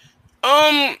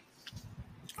 I'm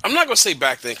not gonna say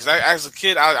back then because as a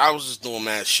kid I was just doing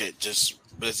mad shit, just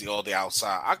busy all day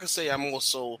outside. I could say I'm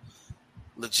also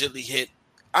legitly hit.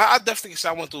 I definitely say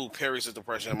I went through periods of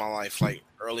depression in my life, like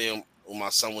earlier when my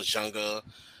son was younger.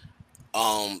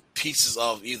 Pieces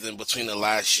of even between the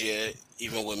last year,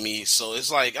 even with me. So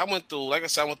it's like I went through, like I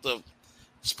said, I went through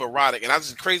sporadic, and I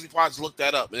just crazy part. I just looked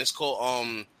that up, and it's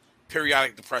called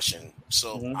periodic depression.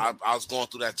 So I was going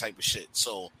through that type of shit.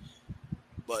 So,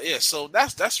 but yeah, so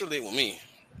that's really it with me.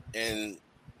 And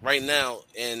right now,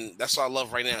 and that's what I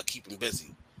love right now, keeping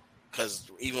busy. Because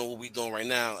even what we doing right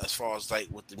now, as far as like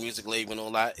with the music label and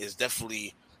all that, is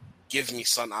definitely giving me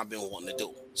something I've been wanting to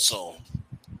do. So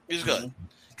it's good.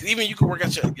 Because even you can work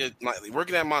at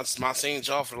working at my same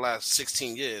job for the last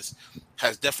 16 years.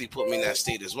 has definitely put me in that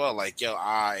state as well. Like, yo,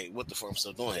 what the fuck I'm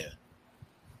still doing here?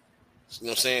 You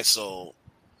know what I'm saying? So,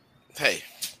 hey.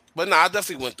 But nah, I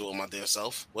definitely went through it my damn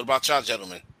self. What about y'all,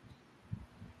 gentlemen?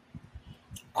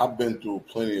 I've been through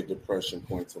plenty of depression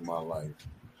points in my life.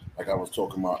 Like I was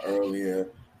talking about earlier,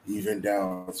 even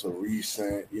down to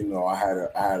recent, you know, I had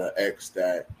an ex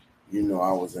that, you know,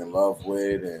 I was in love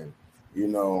with, and, you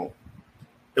know,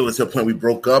 it was to a point we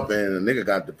broke up and the nigga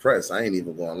got depressed. I ain't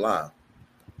even gonna lie.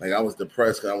 Like I was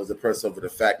depressed because I was depressed over the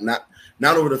fact, not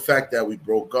over the fact that we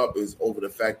broke up, is over the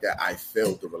fact that I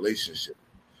failed the relationship.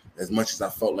 As much as I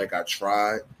felt like I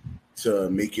tried to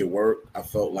make it work, I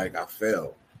felt like I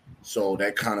failed. So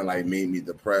that kind of like made me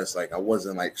depressed. Like I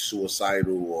wasn't like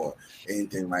suicidal or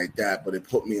anything like that, but it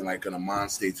put me in like in a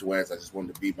mind state to where I just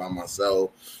wanted to be by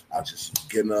myself. I just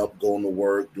getting up, going to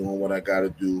work, doing what I got to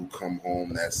do, come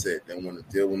home, that's it. Didn't want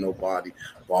to deal with nobody,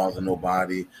 bother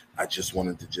nobody. I just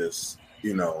wanted to just,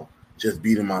 you know, just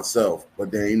be to myself.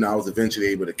 But then, you know, I was eventually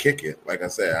able to kick it. Like I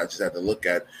said, I just had to look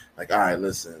at like, all right,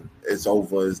 listen, it's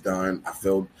over, it's done. I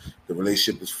feel the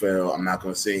relationship has failed. I'm not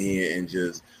going to sit here and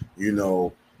just, you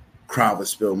know, cry over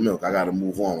spilled milk. I got to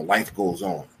move on. Life goes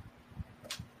on.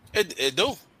 It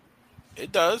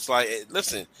does. Like,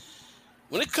 listen,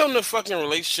 when it comes to fucking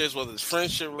relationships, whether it's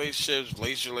friendship relationships,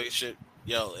 relationship,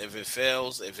 yo, if it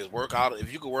fails, if it work out,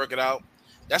 if you can work it out,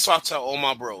 that's why I tell all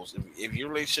my bros. If your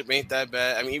relationship ain't that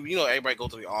bad, I mean, you know, everybody go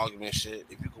through the argument shit.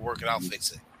 If you can work it out,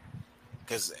 fix it.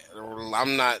 Because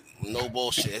I'm not no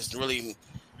bullshit. It's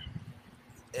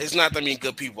not that many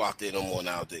good people out there no more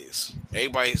nowadays.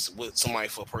 Everybody's with somebody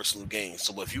for personal gain.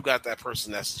 So if you got that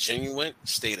person that's genuine,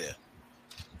 stay there.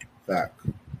 Fact.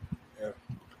 Yeah.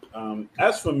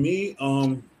 As for me,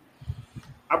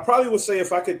 I probably would say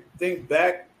if I could think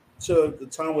back to the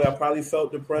time where I probably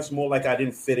felt depressed, more like I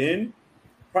didn't fit in,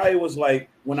 probably was like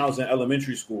when I was in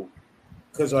elementary school.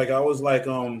 Because like I was like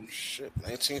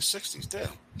 1960s,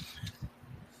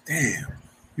 damn,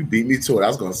 you beat me to it. I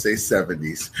was gonna say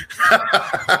 70s.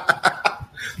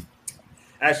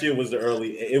 Actually, it was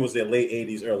the late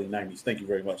 80s, early 90s. Thank you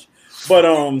very much. But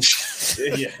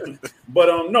yeah.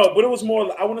 But no, but it was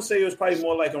more, I want to say it was probably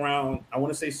more like around, I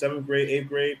want to say 7th grade, 8th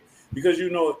grade, because you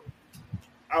know,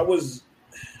 I was,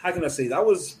 how can I say, I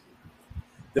was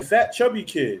the fat chubby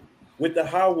kid with the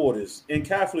high waters in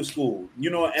Catholic school, you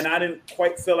know, and I didn't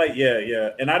quite feel like,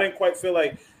 and I didn't quite feel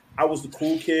like I was the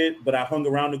cool kid, but I hung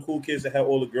around the cool kids that had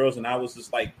all the girls, and I was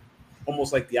just like,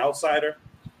 almost like the outsider.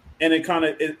 And it kind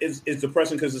of is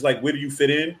depressing because it's like, where do you fit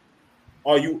in?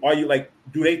 Are you like,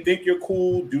 do they think you're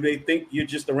cool? Do they think you're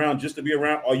just around just to be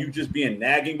around? Are you just being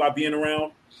nagging by being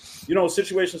around? You know,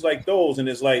 situations like those, and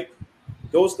it's like,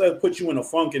 those that put you in a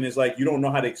funk, and it's like, you don't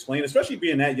know how to explain, especially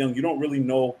being that young, you don't really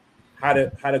know how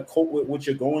to cope with what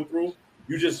you're going through.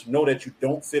 You just know that you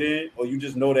don't fit in, or you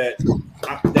just know that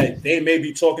they may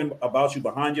be talking about you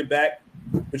behind your back,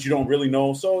 but you don't really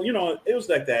know. So, you know, it was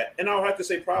like that. And I'll have to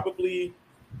say probably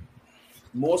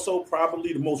more so,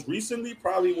 probably the most recently,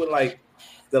 probably with like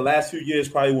the last few years,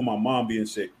 probably with my mom being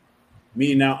sick.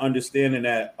 Me now understanding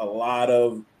that a lot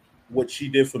of what she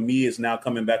did for me is now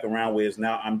coming back around, where it's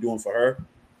now I'm doing for her.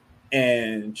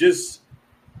 And just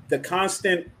the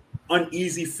constant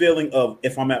uneasy feeling of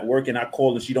if I'm at work and I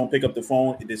call and she don't pick up the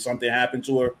phone, did something happen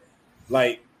to her?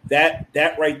 Like that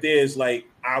right there is like,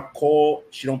 I'll call,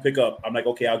 she don't pick up. I'm like,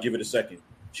 okay, I'll give it a second.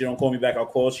 She don't call me back, I'll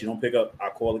call, she don't pick up,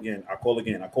 I'll call again.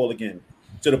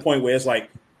 To the point where it's like,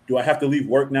 do I have to leave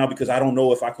work now because I don't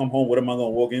know if I come home, what am I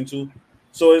going to walk into?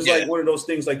 So it's like one of those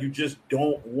things, like you just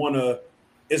don't want to,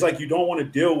 it's like you don't want to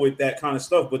deal with that kind of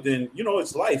stuff. But then, you know,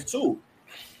 it's life too.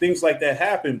 Things like that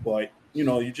happen, but, you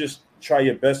know, you just try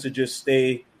your best to just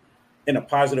stay in a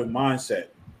positive mindset.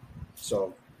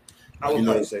 So I would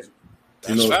probably say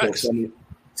that's funny.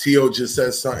 T.O. just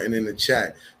said something in the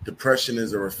chat. Depression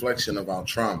is a reflection of our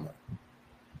trauma.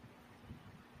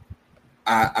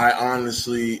 I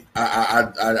honestly,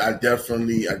 I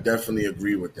definitely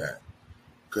agree with that,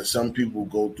 because some people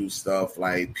go through stuff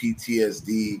like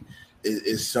PTSD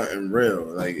is something real.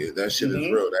 Like that shit is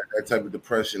real. That type of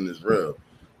depression is real.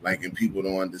 Like, and people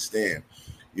don't understand.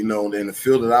 You know, in the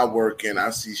field that I work in,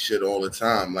 I see shit all the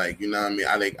time. Like, you know what I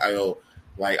mean?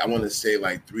 I want to say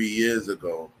like 3 years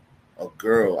ago, a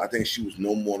girl, I think she was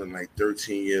no more than like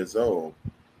 13 years old,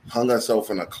 hung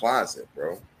herself in a closet,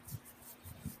 bro.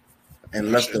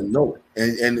 And left a note.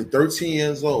 And 13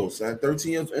 years old, son,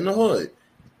 13 years in the hood.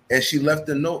 And she left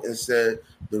a note and said,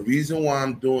 the reason why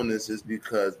I'm doing this is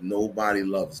because nobody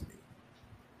loves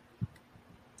me.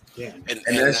 Yeah. And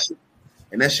that shit,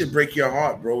 and that should break your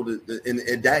heart, bro.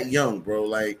 And that young, bro,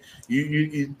 like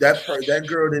that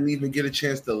girl didn't even get a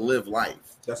chance to live life.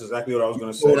 That's exactly what I was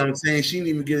gonna You know say. what I'm saying? She didn't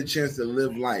even get a chance to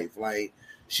live life. Like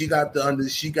she got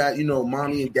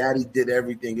mommy and daddy did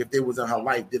everything. If they was in her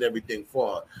life, did everything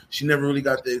for her. She never really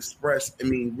got to experience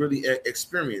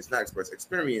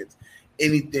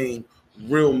anything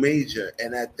real major.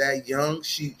 And at that young,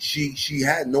 she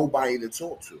had nobody to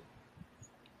talk to.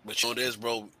 But you know this,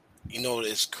 bro. You know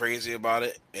what's crazy about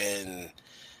it, and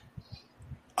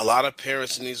a lot of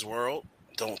parents in this world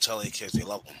don't tell their kids they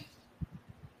love them.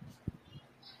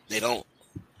 They don't.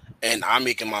 And I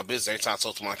make it my business. Every time I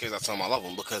talk to my kids, I tell them I love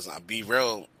them because I be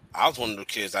real. I was one of the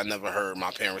kids I never heard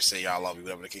my parents say "I love you,"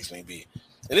 whatever the case may be.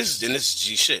 And this is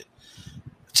G shit.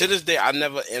 To this day, I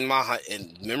never in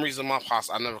memories of my pops,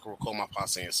 I never can recall my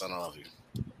pops saying, "Son, I love you."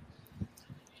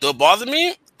 Though it bothered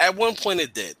me at one point,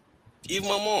 it did. Even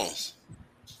my mom's.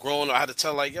 Growing up, I had to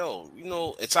tell like, yo,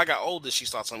 until I got older, she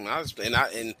started telling me.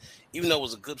 And even though it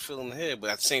was a good feeling to hear, but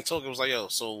at the same token, it was like, yo,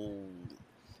 so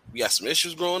we got some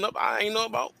issues growing up I ain't know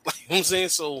about. Like, you know what I'm saying?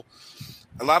 So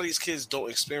a lot of these kids don't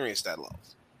experience that love.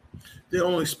 They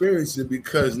don't experience it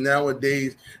because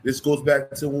nowadays, this goes back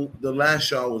to the last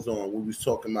show I was on when we was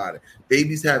talking about it.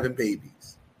 Babies having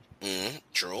babies.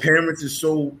 True. Parents is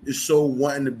so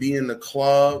wanting to be in the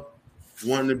club,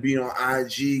 wanting to be on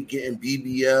IG, getting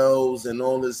BBLs and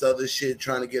all this other shit,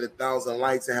 trying to get 1,000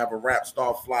 likes and have a rap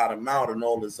star fly them out and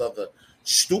all this other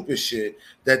stupid shit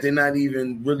that they're not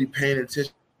even really paying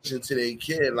attention to their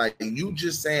kid. Like you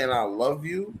just saying I love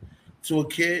you to a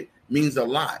kid means a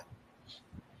lot.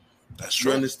 That's true.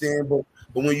 You understand? But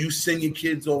when you send your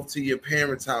kids off to your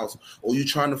parents' house or you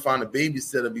trying to find a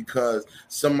babysitter because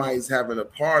somebody's having a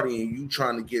party and you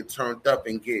trying to get turned up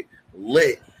and get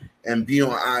lit and be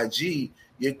on IG,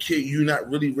 your kid, you're not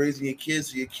really raising your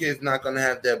kids, so your kid's not gonna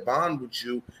have that bond with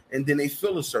you, and then they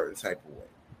feel a certain type of way.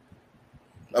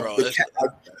 Bro,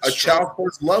 a child's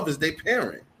first love is their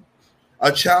parent.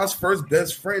 A child's first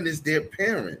best friend is their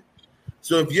parent.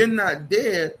 So if you're not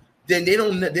there, then they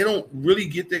don't really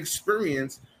get to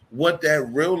experience what that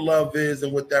real love is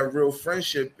and what that real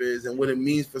friendship is and what it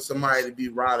means for somebody to be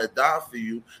ride or die for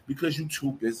you because you're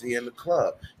too busy in the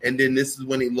club. And then this is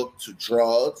when they look to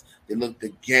drugs, they look to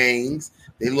gangs,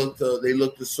 they look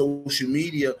to social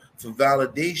media for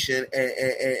validation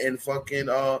and fucking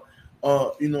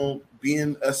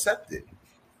being accepted.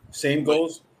 Same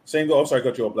goes. I'm sorry, I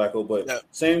cut you off, Blacko, but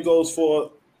same goes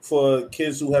for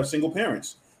kids who have single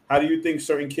parents. How do you think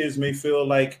certain kids may feel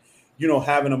like,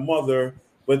 having a mother,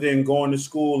 but then going to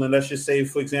school and let's just say,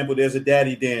 for example, there's a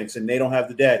daddy dance and they don't have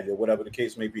the daddy or whatever the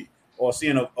case may be, or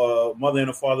seeing a mother and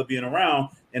a father being around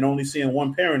and only seeing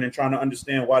one parent and trying to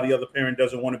understand why the other parent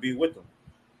doesn't want to be with them.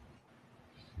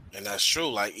 And that's true.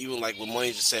 Like even like what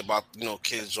Money just said about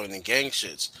kids joining gang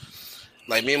shits.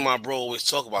 Like me and my bro always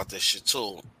talk about this shit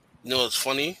too. It's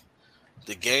funny.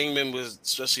 The gang members,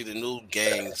 especially the new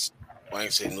gangs. Well, I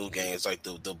ain't say new gangs, like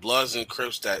the Bloods and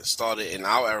Crips that started in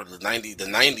our era, the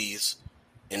 90s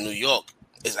in New York,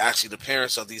 is actually the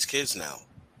parents of these kids now.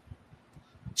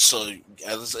 So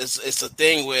it's a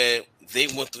thing where they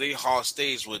went through their hard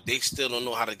stage where they still don't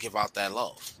know how to give out that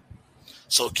love.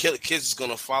 So kids is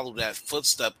gonna follow that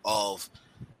footstep of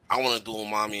I want to do a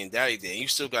mommy and daddy day. You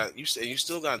still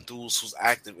got dudes who's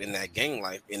active in that gang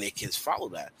life, and their kids follow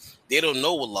that. They don't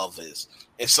know what love is,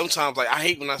 and sometimes like I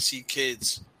hate when I see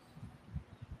kids.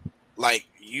 Like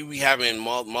you be having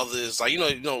mothers, like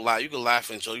you don't lie. You can laugh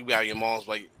and joke. You be having your moms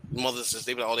like mothers, sis.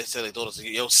 They say their daughters,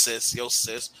 yo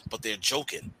sis, but they're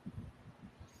joking.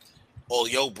 Or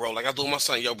yo bro, like I told my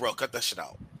son, yo bro, cut that shit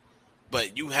out.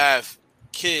 But you have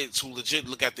kids who legit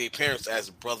look at their parents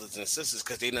as brothers and sisters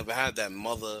because they never had that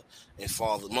mother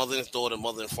and daughter,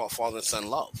 mother and father and son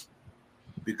love.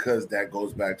 Because that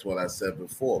goes back to what I said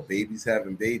before: babies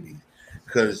having babies.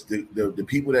 Because the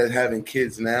people that having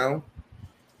kids now.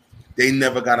 They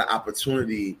never got an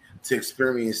opportunity to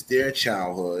experience their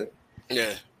childhood.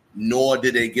 Yeah. Nor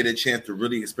did they get a chance to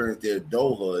really experience their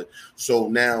adulthood. So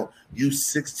now you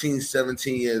 16,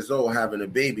 17 years old having a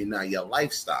baby. Now your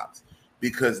life stops.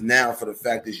 Because now for the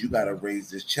fact is you got to raise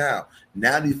this child.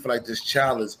 Now you feel like this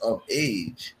child is of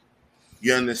age.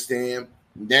 You understand?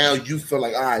 Now you feel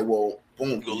like, all right, well,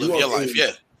 boom. Go live your life,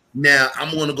 yeah. Now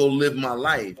I'm going to go live my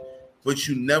life. But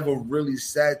you never really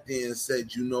sat there and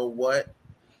said, you know what?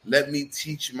 Let me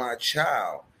teach my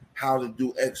child how to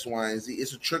do X, Y, and Z.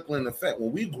 It's a trickling effect.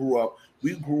 When we grew up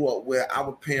where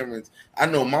our parents, I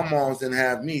know my mom didn't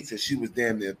have me till she was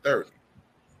damn near 30.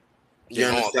 Yeah,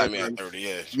 my mom had me at 30,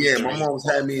 yeah. Yeah, my mom's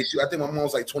had me. I think my mom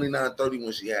was like 29, 30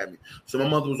 when she had me. So my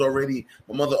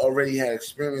mother already had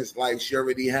experienced life. She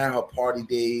already had her party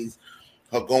days,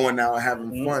 her going out and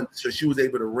having fun. So she was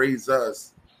able to raise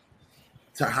us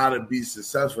to how to be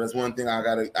successful. That's one thing I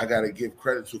gotta give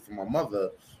credit to for my mother.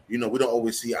 You know, we don't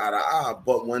always see eye to eye,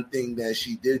 but one thing that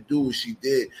she did do is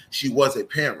she was a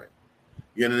parent.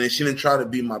 You know, and she didn't try to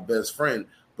be my best friend,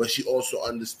 but she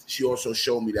also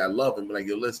showed me that love and be like,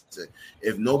 yo, listen,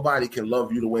 if nobody can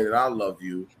love you the way that I love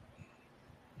you,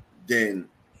 then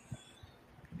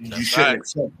you shouldn't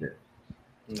accept it.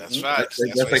 That's facts.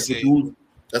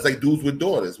 That's like dudes with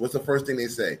daughters. What's the first thing they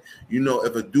say? You know,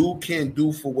 if a dude can't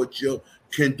do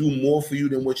more for you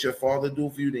than what your father do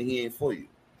for you, then he ain't for you.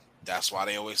 That's why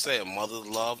they always say a mother's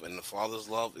love and the father's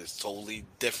love is totally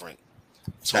different.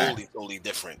 Totally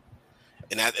different.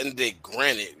 And at the end of the day,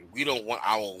 granted, we don't want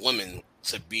our women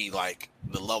to be like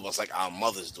the love us like our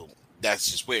mothers do.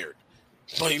 That's just weird.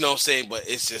 But you know what I'm saying? But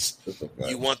it's just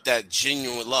you want that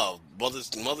genuine love.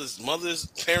 Mothers,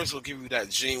 parents will give you that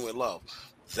genuine love.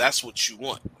 That's what you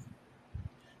want.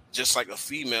 Just like a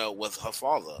female with her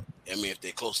father. I mean, if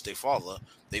they're close to their father,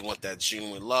 they want that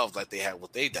genuine love like they had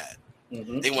with their dad.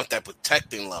 Mm-hmm. They want that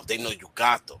protecting love. They know you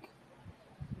got them. You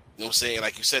know what I'm saying?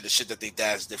 Like you said, the shit that their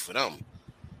dads did for them.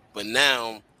 But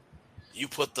now you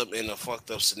put them in a fucked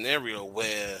up scenario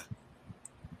where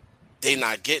they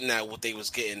not getting at what they was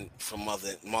getting from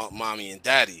mommy and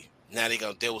daddy. Now they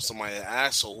gonna deal with somebody an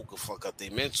asshole who could fuck up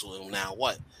their mental. And now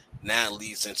what? Now it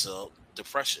leads into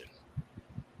depression.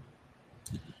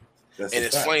 And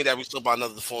it's funny that we talk about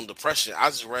another form of depression. I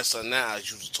just read something now as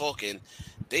you were talking.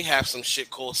 They have some shit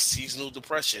called seasonal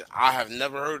depression. I have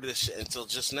never heard of this shit until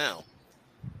just now.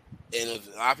 And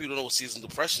if a lot of people don't know what seasonal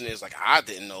depression is, like I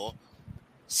didn't know.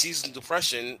 Seasonal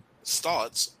depression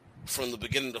starts from the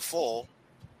beginning of the fall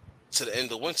to the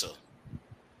end of winter.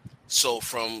 So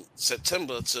from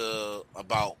September to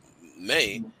about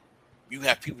May, you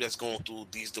have people that's going through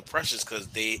these depressions because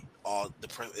they are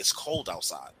depressed. It's cold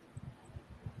outside.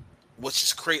 Which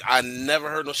is crazy. I never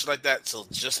heard no shit like that till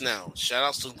just now. Shout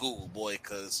outs to Google, boy,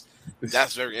 because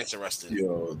that's very interesting.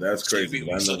 Yo, that's crazy.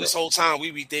 So this whole time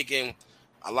we be thinking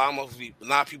a lot of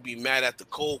people be mad at the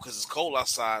cold because it's cold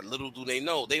outside. Little do they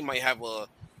know they might have a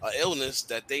illness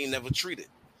that they never treated.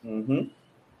 Mm-hmm.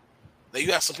 Now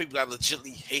you have some people that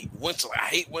legitimately hate winter. Like, I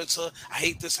hate winter. I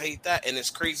hate this, I hate that. And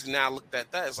it's crazy now I looked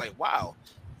at that. It's like, wow,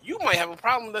 you might have a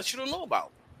problem that you don't know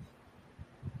about.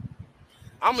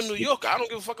 I'm a New Yorker. I don't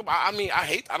give a fuck about. I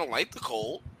don't like the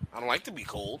cold. I don't like to be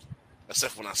cold,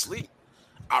 except when I sleep.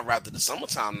 I'd rather the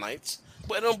summertime nights,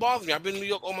 but it don't bother me. I've been in New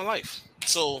York all my life,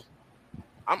 so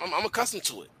I'm accustomed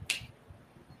to it.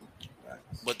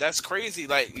 But that's crazy,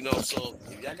 like, you know. So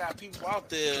if y'all got people out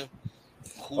there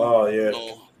who, you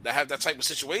know, that have that type of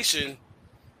situation,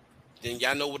 then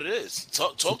y'all know what it is.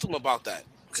 Talk to them about that.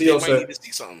 They might need to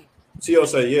see something. T.O.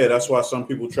 said, yeah, that's why some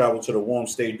people travel to the warm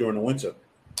state during the winter.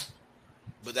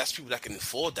 But that's people that can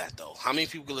afford that, though. How many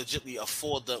people can legitimately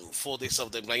afford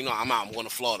themselves? They're like, you know, I'm going to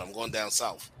Florida. I'm going down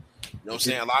south. You know what I'm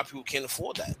saying? A lot of people can't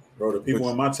afford that. Bro, the people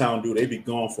in my town do. They be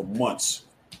gone for months.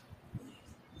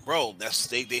 Bro, that's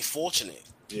they fortunate.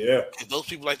 Yeah. If those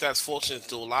people like that's fortunate to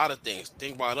do a lot of things.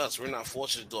 Think about us. We're not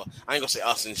fortunate to do. I ain't gonna say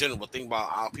us in general, but think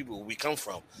about our people where we come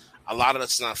from. A lot of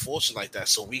us not fortunate like that.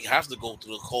 So we have to go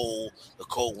through the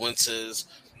cold winters,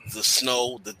 the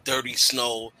snow, the dirty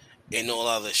snow, and all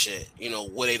other shit, you know,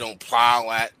 where they don't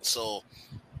plow at. So,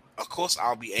 of course,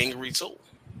 I'll be angry too.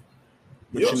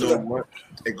 But you know what?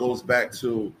 It goes back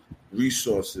to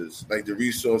resources. Like the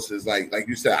resources, like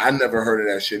you said, I never heard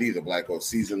of that shit either. Like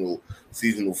seasonal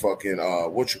fucking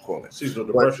what you call it? Seasonal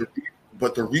depression.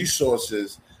 But the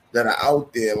resources that are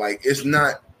out there, like it's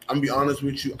not. I'm gonna be honest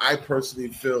with you. I personally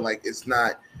feel like it's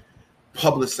not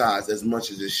publicized as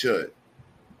much as it should.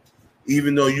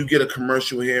 Even though you get a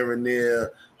commercial here and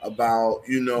there about,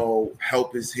 you know,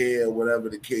 help is here, whatever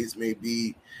the case may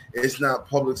be, it's not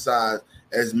publicized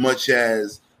as much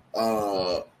as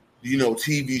you know,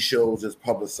 TV shows is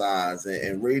publicized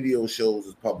and radio shows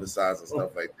is publicized and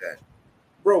stuff like that.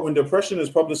 Bro, when depression is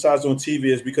publicized on TV,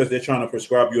 it's because they're trying to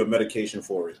prescribe you a medication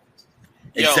for it.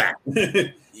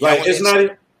 Exactly. Like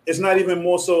it's not even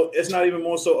more so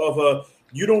of a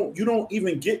you don't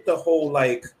even get the whole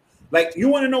like you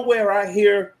want to know where I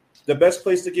hear the best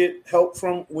place to get help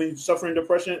from when you're suffering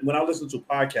depression? When I listen to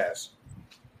podcasts,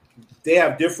 they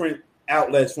have different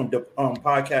outlets from the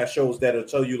podcast shows that'll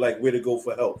tell you like where to go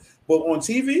for help. But on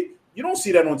TV, you don't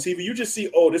see that on TV. You just see,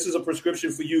 oh, this is a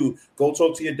prescription for you. Go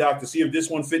talk to your doctor, see if this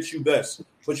one fits you best.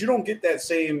 But you don't get that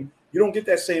same.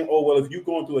 Oh, well, if you're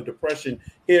going through a depression,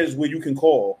 here's where you can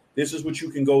call. This is what you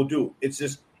can go do. It's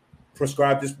just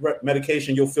prescribe this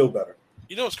medication. You'll feel better.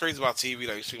 You know what's crazy about TV?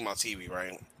 Like you're speaking about TV,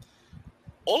 right?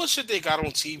 All the shit they got on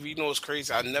TV, you know what's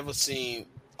crazy? I've never seen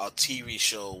a TV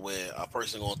show where a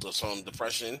person going through some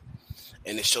depression,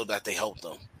 and it showed that they helped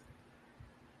them.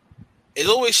 It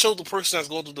always showed the person that's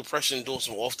going through depression doing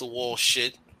some off the wall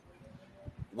shit,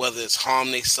 whether it's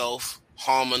harm themselves,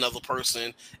 harm another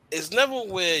person. It's never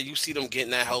where you see them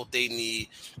getting that help they need,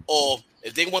 or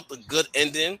if they want the good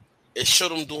ending, it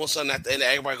showed them doing something at the end.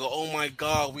 Everybody go, "Oh my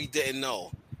God, we didn't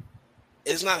know."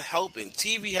 It's not helping.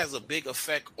 TV has a big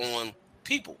effect on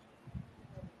people.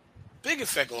 Big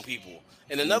effect on people.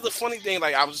 And another funny thing,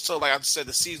 like I was told, like I said,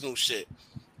 the seasonal shit.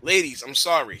 Ladies, I'm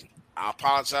sorry. I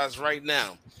apologize right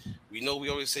now. We know we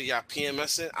always say y'all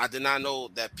PMSing. I did not know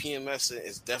that PMSing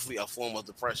is definitely a form of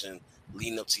depression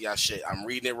leading up to y'all shit. I'm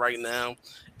reading it right now.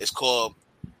 It's called,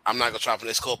 I'm not going to try it.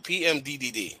 It's called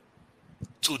PMDDD.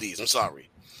 2 Ds, I'm sorry.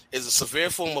 It's a severe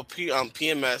form of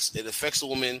PMS. It affects a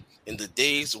woman in the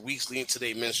days, weeks leading to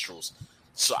their menstruals.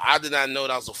 So I did not know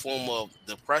that was a form of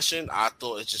depression. I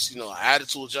thought it's just, an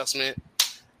attitude adjustment.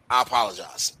 I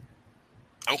apologize.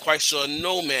 I'm quite sure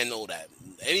no man know that.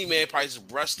 Any man probably just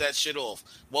brushed that shit off.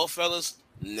 Well, fellas,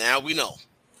 now we know.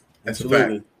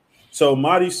 Absolutely. So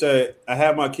Marty said, I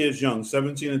had my kids young,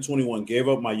 17 and 21, gave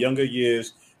up my younger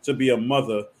years to be a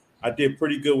mother. I did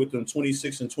pretty good with them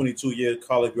 26 and 22-year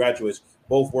college graduates,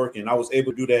 both working. I was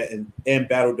able to do that and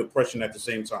battle depression at the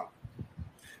same time.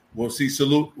 Well,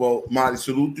 salute. Well, Marty,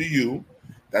 salute to you.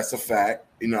 That's a fact.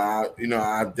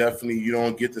 I definitely, you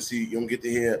don't get to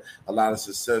hear a lot of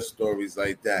success stories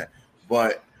like that.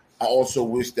 But I also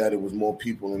wish that it was more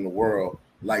people in the world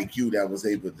like you that was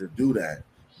able to do that,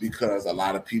 because a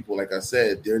lot of people, like I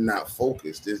said, they're not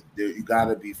focused. You got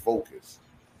to be focused.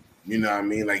 You know what I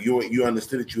mean? Like you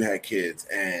understood that you had kids,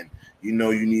 and you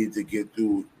need to get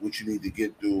through what you need to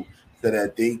get through so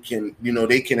that they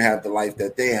can have the life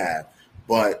that they have.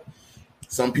 But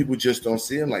some people just don't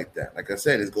see them like that. Like I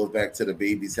said, it goes back to the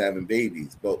babies having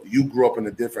babies. But you grew up in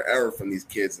a different era from these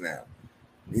kids now.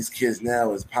 These kids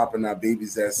now is popping out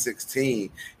babies at 16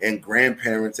 and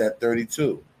grandparents at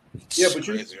 32. Yeah, but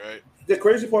crazy, right? The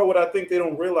crazy part, what I think they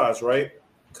don't realize, right?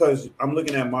 Because I'm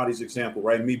looking at Marty's example,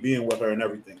 right? Me being with her and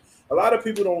everything. A lot of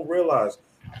people don't realize,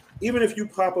 even if you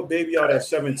pop a baby out at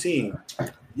 17,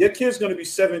 your kid's going to be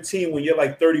 17 when you're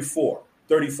like 34,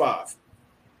 35.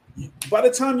 By the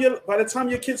time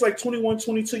your kid's like 21,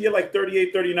 22, you're like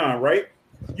 38, 39, right?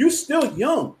 You're still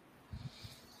young.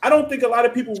 I don't think a lot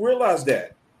of people realize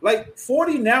that. Like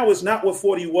 40 now is not what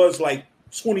 40 was like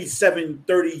 27,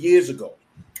 30 years ago.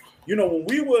 When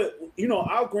we were,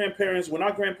 our grandparents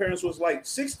was like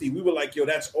 60, we were like, yo,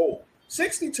 that's old.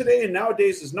 60 today and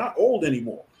nowadays is not old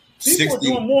anymore. People 60. Are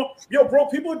doing more. Yo, bro,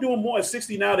 people are doing more at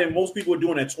 60 now than most people are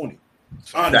doing at 20.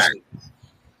 Honestly.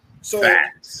 So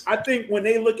Facts. I think when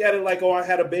they look at it like, oh, I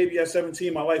had a baby at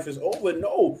 17, my life is over.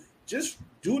 No, just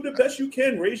do the best you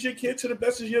can. Raise your kid to the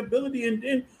best of your ability. And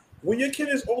then when your kid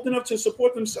is old enough to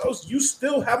support themselves, you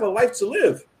still have a life to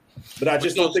live. But I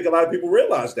just don't think a lot of people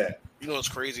realize that. It's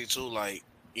crazy too. Like,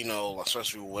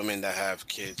 especially women that have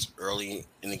kids early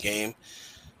in the game.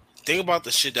 Think about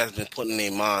the shit that's been put in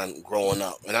their mind growing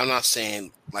up. And I'm not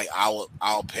saying like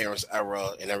our parents' era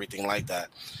and everything like that.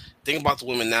 Think about the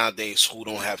women nowadays who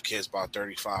don't have kids by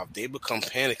 35. They become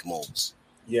panic modes.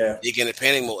 Yeah. They get in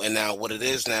panic mode. And now what it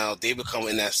is now, they become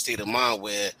in that state of mind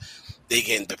where they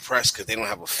getting depressed because they don't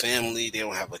have a family, they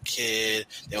don't have a kid,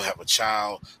 they don't have a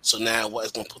child. So now what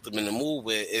is going to put them in the mood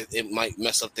where it might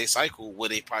mess up their cycle where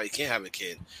they probably can't have a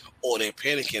kid. Or they're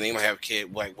panicking, they might have a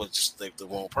kid like with just like the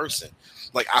wrong person.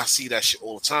 Like I see that shit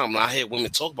all the time. When I hear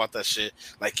women talk about that shit,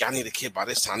 like y'all need a kid by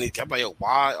this time. I'm like, yo,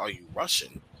 why are you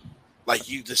rushing? Like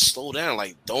you just slow down.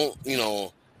 Like don't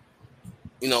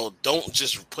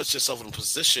just put yourself in a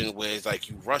position where it's like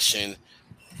you rushing,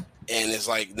 and it's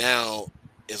like now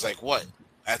it's like what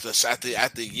at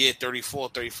the year 34,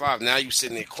 35. Now you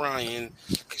sitting there crying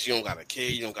because you don't got a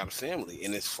kid, you don't got a family,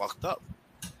 and it's fucked up.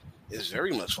 It's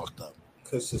very much fucked up.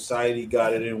 Because society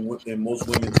got it in most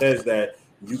women's heads that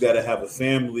you got to have a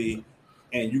family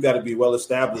and you got to be well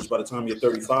established by the time you're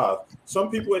 35. Some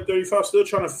people at 35 still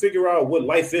trying to figure out what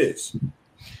life is.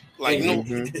 Like,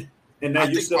 and now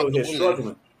you're still here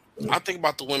struggling. I think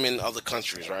about the women in other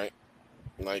countries, right?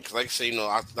 Like say,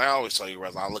 I always tell you,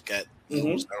 I look at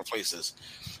other places,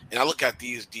 and I look at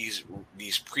these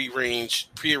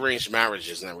prearranged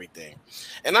marriages and everything,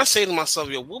 and I say to myself,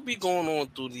 yo, we'll be going on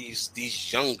through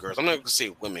these young girls. I'm not going to say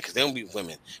women because they don't be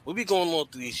women. We'll be going on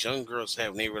through these young girls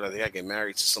having they realize they got to get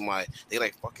married to somebody. They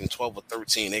like fucking 12 or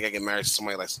 13. They got to get married to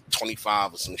somebody like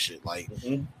 25 or some shit. Like,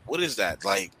 what is that?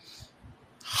 Like,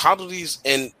 How do these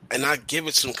and I give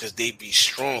it to them because they be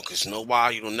strong. Because you know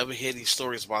why? You don't never hear these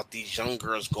stories about these young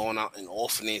girls going out and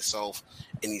offering themselves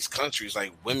in these countries.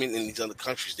 Like women in these other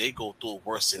countries, they go through it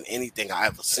worse than anything I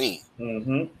ever seen.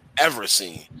 Ever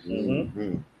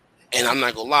seen. And I'm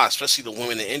not gonna lie, especially the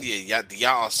women in India,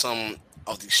 y'all are some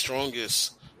of the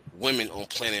strongest women on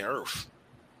planet Earth.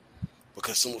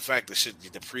 Because simple fact,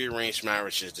 the prearranged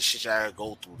marriages, the shit y'all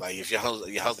go through. Like if your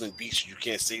husband beats you, you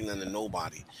can't say nothing to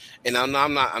nobody. And I'm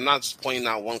not just pointing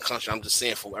out one country. I'm just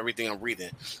saying from everything I'm reading,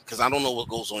 because I don't know what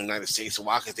goes on in the United States.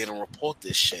 Why? Because they don't report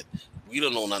this shit. We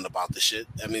don't know nothing about this shit.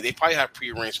 I mean, they probably have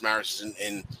prearranged marriages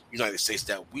in United States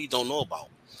that we don't know about.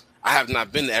 I have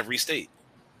not been to every state.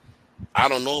 I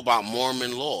don't know about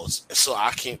Mormon laws, so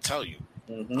I can't tell you.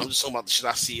 I'm just talking about the shit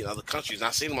I see in other countries. And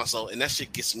I say to myself, and that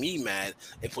shit gets me mad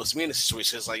and puts me in a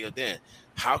situation. It's like, yo, Dan,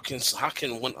 how can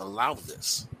one allow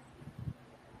this?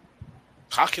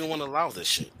 How can one allow this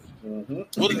shit?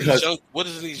 What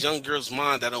is in these young girls'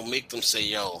 mind that don't make them say,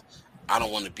 yo, I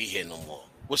don't want to be here no more?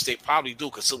 Which they probably do,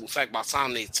 because in fact, by the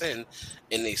time they 10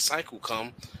 and they cycle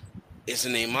come, it's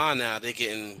in their mind now. They're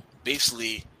getting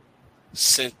basically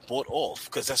bought off,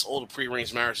 because that's all the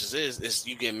prearranged marriages is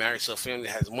you get married to a family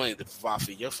that has money to provide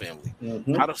for your family.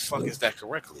 How the fuck is that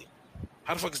correctly?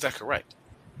 How the fuck is that correct?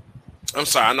 I'm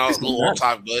sorry, I know it's a little off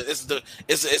topic, but it's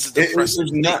a depressive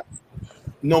state.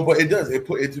 No, but it does. It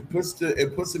puts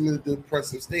them in a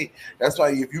depressive state. That's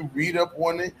why if you read up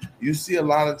on it, you see a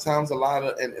lot of times and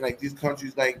like these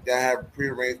countries like that have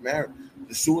prearranged marriage,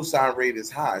 the suicide rate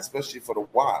is high, especially for the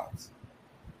wives.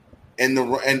 And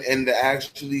them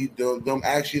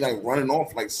actually like running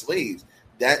off like slaves.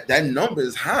 That number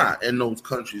is high in those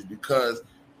countries because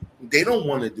they don't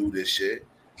want to do this shit.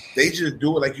 They just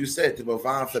do it, like you said, to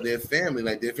provide for their family.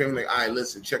 Like their family, like, all right,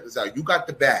 listen, check this out. You got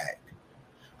the bag.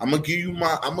 I'm gonna give you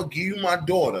my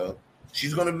daughter.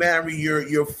 She's gonna marry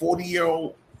your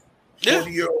 40-year-old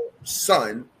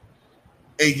son,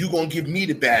 and you gonna give me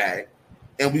the bag,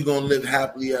 and we're gonna live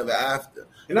happily ever after.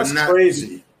 And that's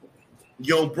crazy.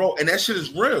 Yo, bro, and that shit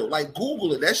is real. Like,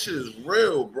 Google it. That shit is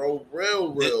real, bro.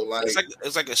 Real.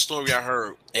 It's like a story I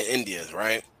heard in India,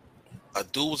 right? A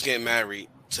dude was getting married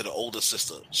to the older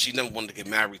sister. She never wanted to get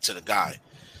married to the guy.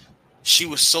 She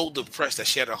was so depressed that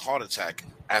she had a heart attack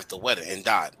after the wedding and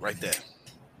died right there.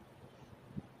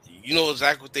 You know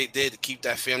exactly what they did to keep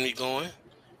that family going?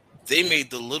 They made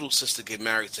the little sister get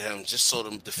married to him just so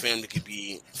the family could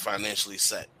be financially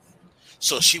set.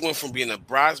 So she went from being a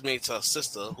bridesmaid to her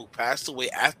sister who passed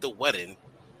away after the wedding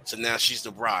to now she's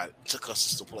the bride, took her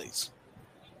sister's place.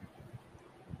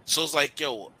 So it's like,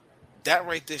 yo, that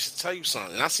right there should tell you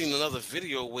something. And I seen another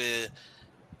video where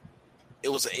it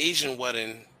was an Asian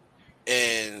wedding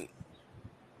and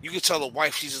you could tell the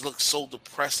wife, she just looked so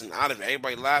depressed and out of it.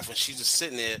 Everybody laughing. She's just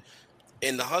sitting there.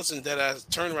 And the husband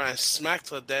turned around and smacked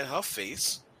her dead in her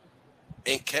face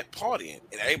and kept partying.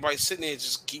 And everybody sitting there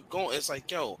just keep going. It's like,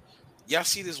 yo, y'all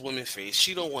see this woman face.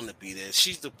 She don't want to be there.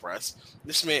 She's depressed.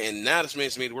 This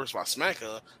man's made it worse by smacking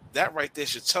her. That right there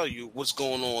should tell you what's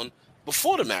going on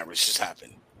before the marriage just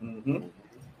happened. And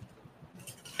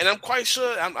I'm quite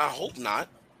sure, I hope not,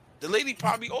 the lady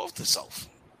probably offed herself.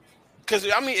 Because,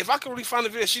 I mean, if I could really find the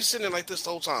video, she's sitting there like this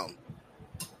the whole time.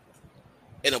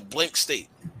 In a blank state.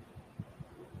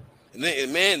 And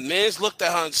then man's looked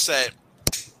at her and said,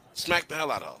 smack the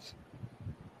hell out of her.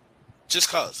 Just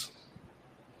cause.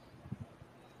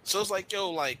 So it's like,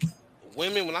 yo, like,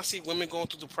 women, when I see women going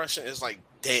through depression, it's like,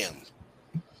 damn.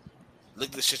 Look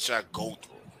at the shit y'all go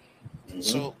through.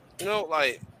 So, you know,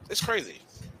 like, it's crazy.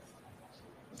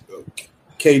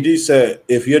 KD said,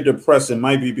 if you're depressed, it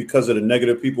might be because of the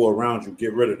negative people around you.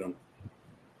 Get rid of them.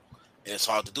 And it's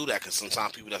hard to do that because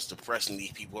sometimes people that's depressed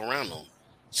need people around them.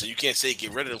 So you can't say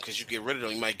get rid of them because you get rid of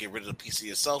them, you might get rid of a piece of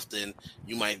yourself, then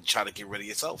you might try to get rid of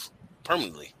yourself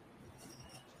permanently.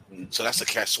 So that's a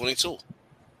catch-22.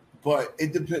 But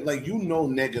it depends, like, you know,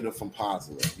 negative from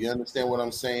positive. You understand what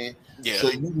I'm saying? Yeah. So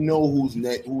you know who's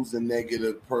the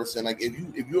negative person. Like if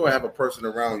you have a person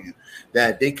around you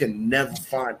that they can never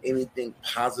find anything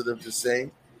positive to say,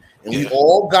 and we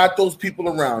all got those people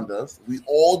around us. We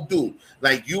all do.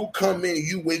 Like you come in,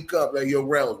 you wake up like, yo,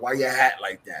 Rels, why your hat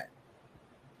like that?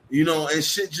 You know, and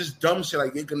shit, just dumb shit.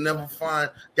 Like you can never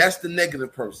find. That's the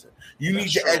negative person. You need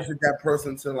to exit that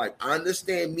person to like, I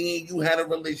understand me and you had a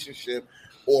relationship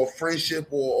or a friendship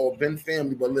or been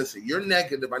family, but listen, you're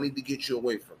negative. I need to get you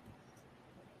away from me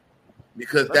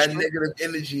because that negative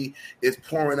energy is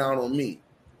pouring out on me.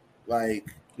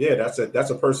 Like, yeah, that's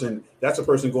a person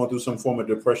going through some form of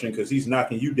depression because he's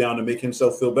knocking you down to make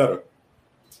himself feel better.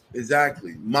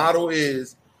 Exactly. Motto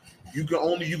is You're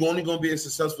only gonna be as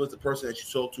successful as the person that you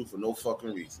sold to for no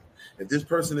fucking reason. If this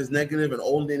person is negative and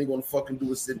all they're gonna fucking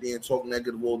do is sit there and talk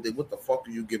negative all day, what the fuck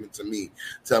are you giving to me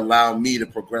to allow me to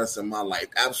progress in my life?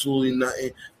 Absolutely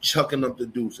nothing. Chucking up the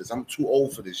deuces. I'm too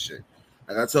old for this shit.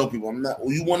 Like I tell people, I'm not.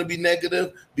 Well, you want to be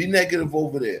negative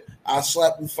over there. I'll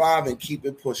slap you 5 and keep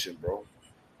it pushing, bro.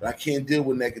 But I can't deal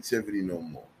with negativity no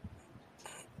more.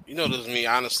 You know, this is me.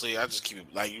 Honestly, I just keep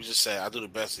it like you just said. I do the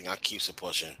best thing. I keep it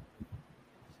pushing.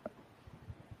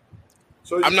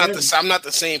 So I'm not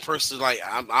the same person. Like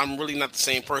I'm really not the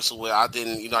same person where I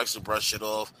didn't. I used to brush shit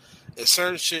off. If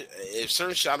certain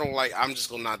shit I don't like, I'm just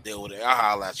gonna not deal with it. I'll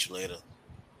holler at you later.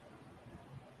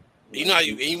 You know how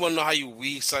you want to know how you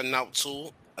weed something out to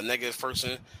a negative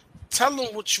person? Tell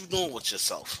them what you doing with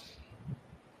yourself.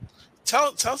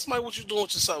 Tell somebody what you doing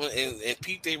with yourself and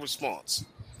peep their response.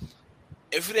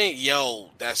 If it ain't, yo,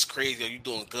 that's crazy, you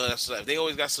doing good, that's if they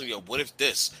always got some, yo, what if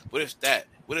this? What if that?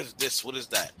 What if this? What is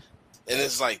that? And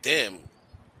it's like, damn,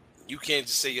 you can't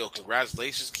just say, yo,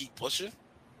 congratulations, keep pushing.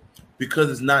 Because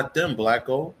it's not them,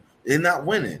 Blacko. They're not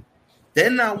winning.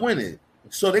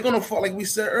 So they're gonna fuck, like we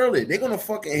said earlier, they're gonna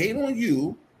fucking hate on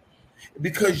you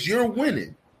because you're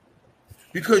winning.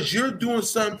 Because you're doing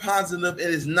something positive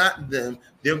and it's not them,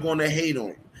 they're gonna hate on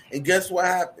you. And guess what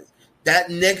happens?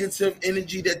 That negative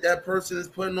energy that person is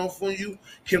putting off on you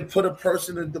can put a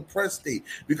person in a depressed state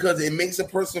because it makes a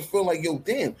person feel like, yo,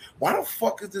 damn, why the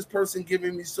fuck is this person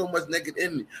giving me so much negative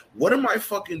energy? What am I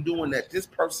fucking doing that this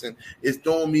person is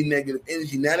throwing me negative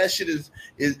energy? Now that shit is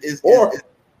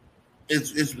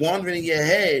wandering in your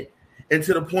head, and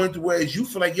to the point to where you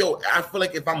feel like, yo, I feel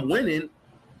like if I'm winning,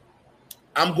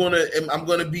 I'm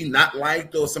gonna be not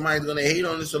liked, or somebody's gonna hate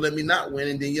on it, so let me not win.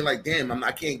 And then you're like, damn,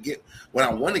 I can't get what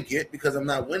I want to get because I'm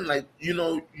not winning. Like,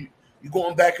 you're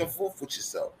going back and forth with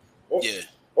yourself.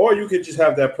 Or you could just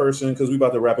have that person, because we're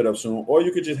about to wrap it up soon. Or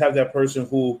you could just have that person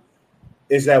who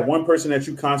is that one person that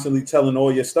you constantly telling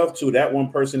all your stuff to. That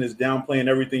one person is downplaying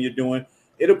everything you're doing.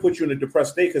 It'll put you in a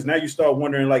depressed state because now you start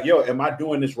wondering, like, yo, am I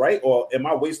doing this right, or am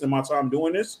I wasting my time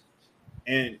doing this?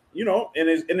 And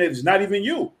it's not even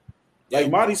you. Like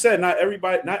Marty said, not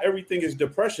everything is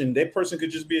depression. That person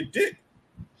could just be a dick,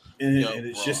 and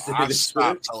it's just. I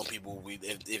stop telling people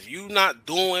if you're not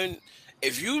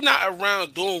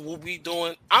around doing what we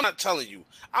doing, I'm not telling you.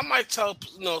 I might tell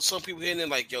some people here and there,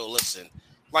 like, yo, listen,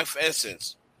 like for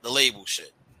instance, the label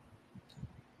shit.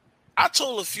 I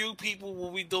told a few people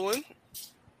what we doing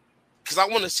because I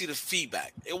want to see the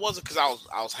feedback. It wasn't because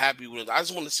I was happy with it. I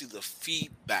just want to see the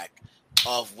feedback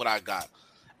of what I got,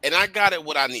 and I got it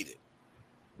what I needed.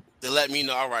 To let me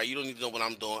know, all right, you don't need to know what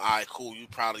I'm doing. All right, cool. You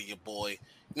proud of your boy.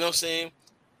 You know what I'm saying?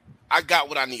 I got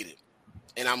what I needed,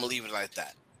 and I'm going to leave it like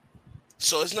that.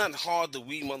 So it's not hard to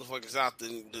weed motherfuckers out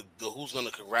the who's going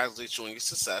to congratulate you on your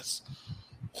success,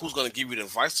 who's going to give you the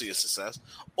advice to your success,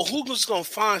 or who's just going to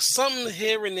find something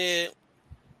here and there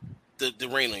to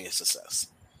rain on your success.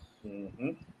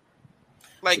 Mm-hmm.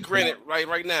 Like, granted,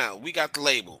 right now, we got the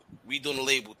label. We doing the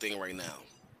label thing right now.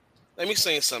 Let me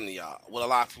say something to y'all. What a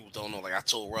lot of people don't know. Like I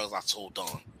told Rose, I told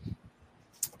Dawn.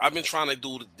 I've been trying to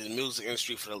do the music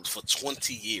industry for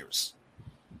 20 years.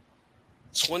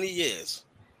 20 years.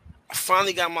 I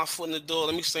finally got my foot in the door.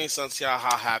 Let me say something to y'all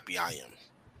how happy I am.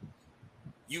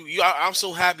 I'm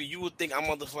so happy you would think I'm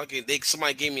motherfucking.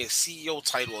 Somebody gave me a CEO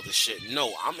title of this shit.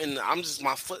 No, I'm just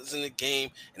my foot is in the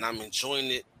game and I'm enjoying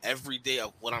it every day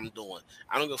of what I'm doing.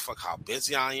 I don't give a fuck how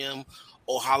busy I am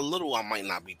or how little I might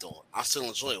not be doing. I still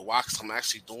enjoy it. Why? Because I'm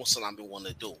actually doing something I've been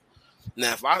wanting to do.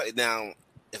 Now,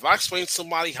 if I explain to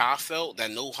somebody how I felt,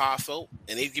 that know how I felt,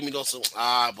 and they give me those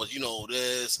but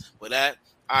this, but that,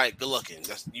 all right, good looking.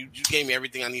 You gave me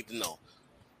everything I need to know.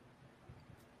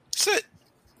 That's it.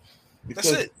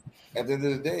 Because That's it. At the end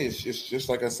of the day, it's just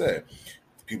like I said.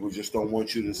 People just don't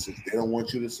want you to. They don't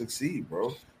want you to succeed,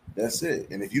 bro. That's it.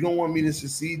 And if you don't want me to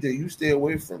succeed, then you stay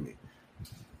away from me.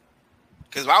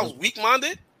 Because if I was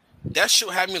weak-minded, that shit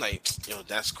would have me like, yo,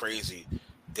 that's crazy.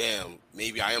 Damn,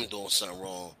 maybe I am doing something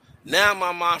wrong. Now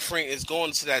my mind frame is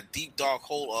going to that deep dark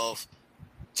hole of,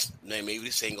 man, maybe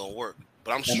this ain't gonna work.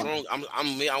 But I'm strong.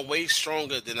 I'm way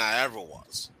stronger than I ever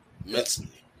was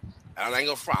mentally. And I ain't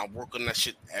gonna front. I work on that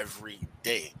shit every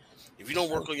day. If you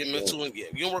don't work on your mental and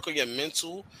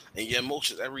your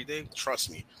emotions every day,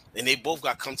 trust me, and they both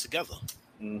got to come together.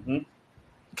 Mm-hmm.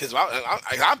 Because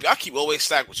I keep always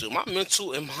stacked with you. My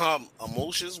mental and my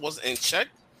emotions wasn't in check,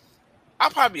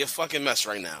 I'd probably be a fucking mess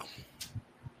right now.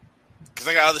 Because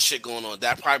I got other shit going on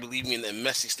that probably leave me in a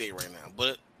messy state right now.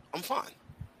 But I'm fine.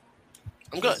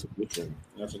 I'm good.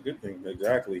 That's a good thing.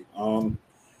 Exactly.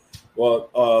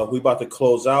 We about to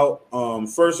close out.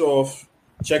 First off,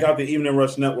 check out the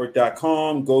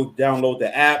eveningrush.network.com. Go download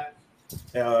the app.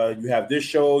 You have this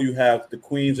show. You have the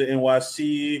Queens of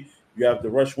NYC. You have the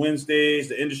Rush Wednesdays,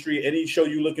 the industry. Any show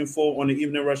you're looking for on the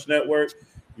Evening Rush Network,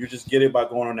 you just get it by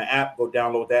going on the app. Go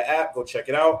download that app. Go check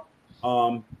it out.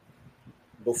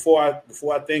 Before I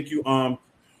thank you,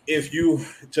 if you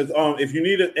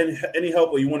need any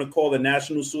help or you want to call the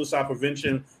National Suicide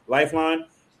Prevention Lifeline,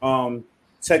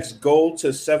 text GO to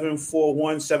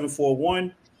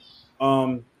 741-741.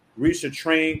 Reach a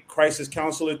trained crisis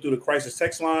counselor through the crisis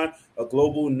text line, a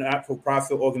global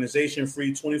not-for-profit organization,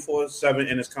 free 24/7,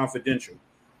 and it's confidential.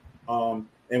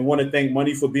 And want to thank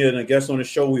Money for being a guest on the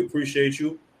show. We appreciate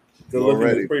you. Good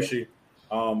looking, we appreciate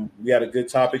you. We had a good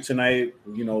topic tonight.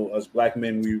 You know, as Black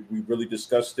men, we really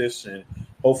discussed this, and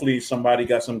hopefully somebody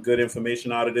got some good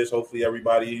information out of this. Hopefully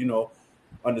everybody, you know,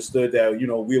 understood that, you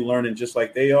know, we're learning just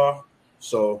like they are.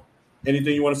 So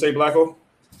anything you want to say, Blacko?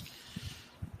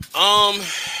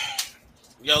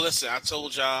 Yo, listen, I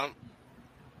told y'all,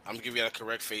 I'm gonna give you a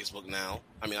correct Facebook now.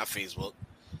 I mean, not Facebook.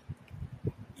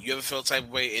 You ever feel type of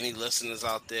way? Any listeners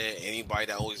out there, anybody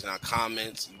that always in our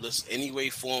comments, listen, any way,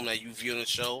 form that you view on the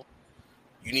show,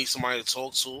 you need somebody to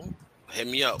talk to, hit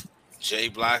me up. Jay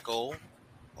Blacko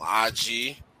on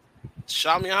IG.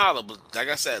 Shout me a holler. But like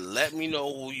I said, let me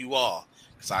know who you are.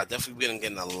 Because I definitely been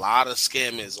getting a lot of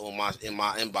scammers in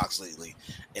my inbox lately.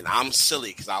 And I'm silly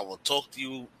because I will talk to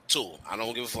you too. I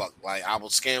don't give a fuck. Like, I will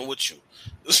scam with you.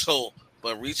 So,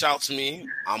 but reach out to me.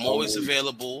 I'm always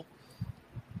available.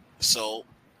 So,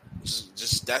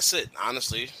 just that's it.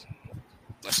 Honestly,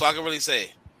 that's all I can really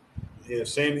say. Yeah,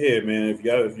 same here, man. If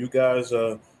you guys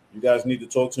need to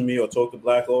talk to me or talk to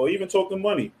Black or even talk to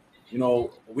Money, you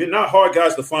know, we're not hard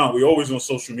guys to find. We're always on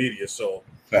social media. So,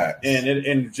 facts.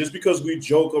 And just because we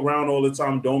joke around all the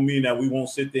time, don't mean that we won't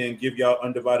sit there and give y'all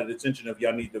undivided attention if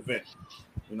y'all need to vent.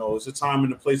 You know, it's a time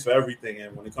and a place for everything.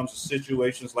 And when it comes to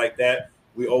situations like that,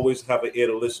 we always have an ear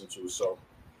to listen to. So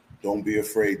don't be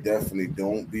afraid. Definitely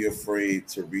don't be afraid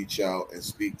to reach out and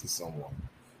speak to someone.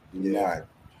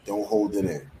 Don't hold it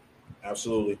in.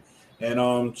 Absolutely.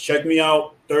 And check me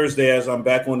out Thursday as I'm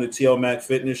back on the TL Mac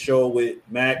Fitness Show with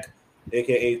Mac,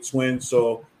 aka Twin.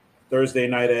 So Thursday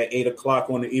night at 8:00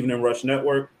 on the Evening Rush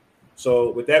Network.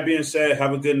 So with that being said,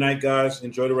 have a good night, guys.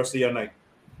 Enjoy the rest of your night.